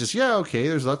see it, it's just, yeah, okay,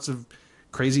 there's lots of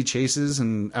crazy chases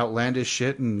and outlandish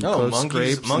shit and close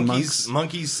scrapes and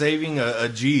monkeys saving a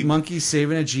Jeep. monkeys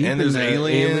saving a Jeep and there's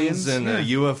aliens and yeah. a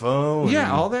UFO. And,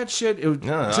 Yeah, all that shit.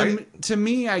 No, To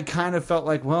me, I kind of felt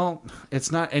like, well,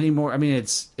 it's not anymore. I mean,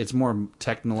 it's more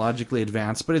technologically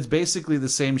advanced, but it's basically the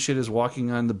same shit as walking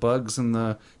on the bugs in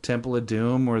the Temple of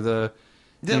Doom or the,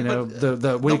 Yeah,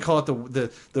 the what do you call it,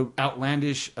 the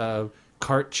outlandish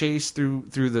cart chase through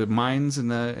the mines and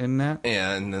that.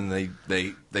 Yeah, and then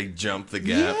they jump the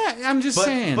gap. Yeah, I'm just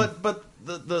saying. But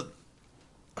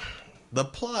the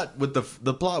plot with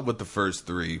the first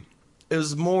 3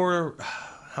 is more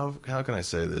how can I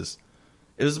say this?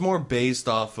 It was more based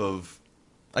off of,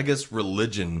 I guess,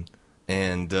 religion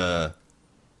and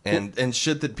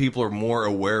shit that people are more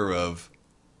aware of,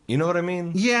 You know what I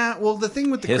mean? Yeah, well, the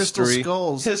thing with the crystal History.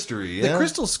 skulls, History, yeah. the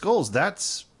crystal skulls.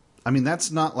 That's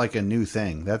not like a new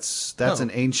thing. That's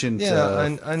an ancient I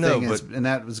know, thing, but and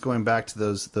that was going back to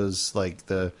those like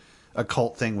the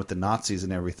occult thing with the Nazis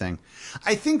and everything.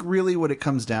 I think really what it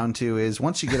comes down to is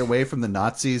once you get away from the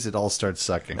Nazis, it all starts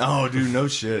sucking. oh, dude, no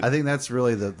shit. I think that's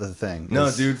really the thing. No,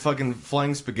 is- dude, fucking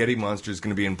Flying Spaghetti Monster is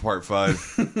going to be in part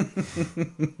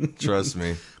 5. Trust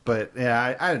me. But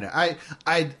yeah, I don't know.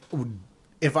 I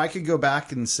if I could go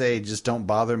back and say just don't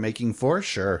bother making 4,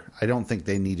 sure. I don't think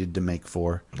they needed to make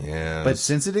 4. Yeah. But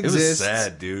since it exists, was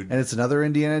sad, dude. and it's another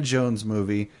Indiana Jones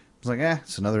movie, I was like,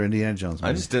 it's another Indiana Jones movie.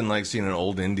 I just didn't like seeing an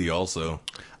old indie also.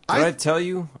 Did I tell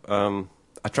you? I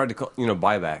tried to call,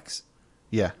 buybacks.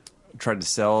 Yeah. I tried to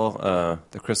sell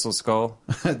the crystal skull.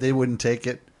 They wouldn't take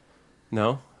it.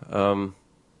 No.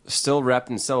 Still wrapped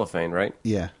in cellophane, right?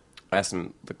 Yeah. I asked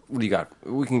him, like, what do you got?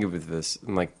 We can give it this.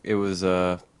 And like it was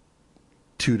 $2.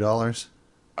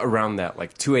 around that,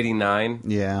 like $2.89.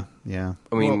 Yeah, yeah.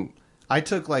 I mean, Well, I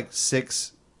took like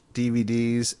 6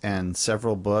 DVDs and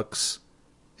several books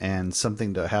and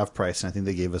something to half price, and I think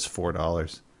they gave us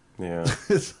 $4. yeah.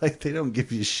 It's like they don't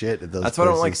give you shit at those That's why I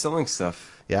don't like places. selling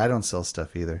stuff. Yeah, I don't sell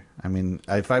stuff either. I mean,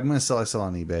 if I'm going to sell, I sell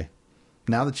on eBay.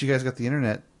 Now that you guys got the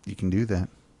internet, you can do that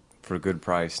For a good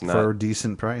price. for a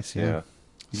decent price. Yeah.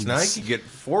 So now you could get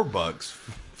 $4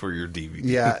 for your DVD.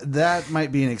 Yeah, that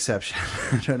might be an exception.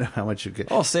 I don't know how much you get.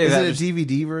 I'll say Is that it a just-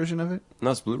 DVD version of it?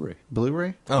 No, it's Blu-ray.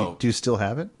 Blu-ray? Oh. Do you still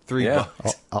have it? $3. Yeah.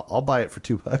 I'll buy it for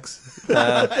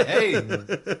 $2.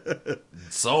 Hey.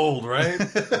 Sold, right?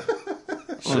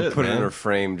 I'm gonna put it in a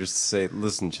frame just to say,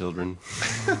 listen, children.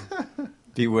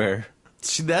 Beware.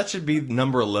 See, that should be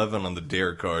number 11 on the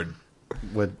dare card.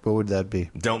 What would that be?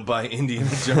 Don't buy Indiana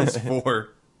Jones 4.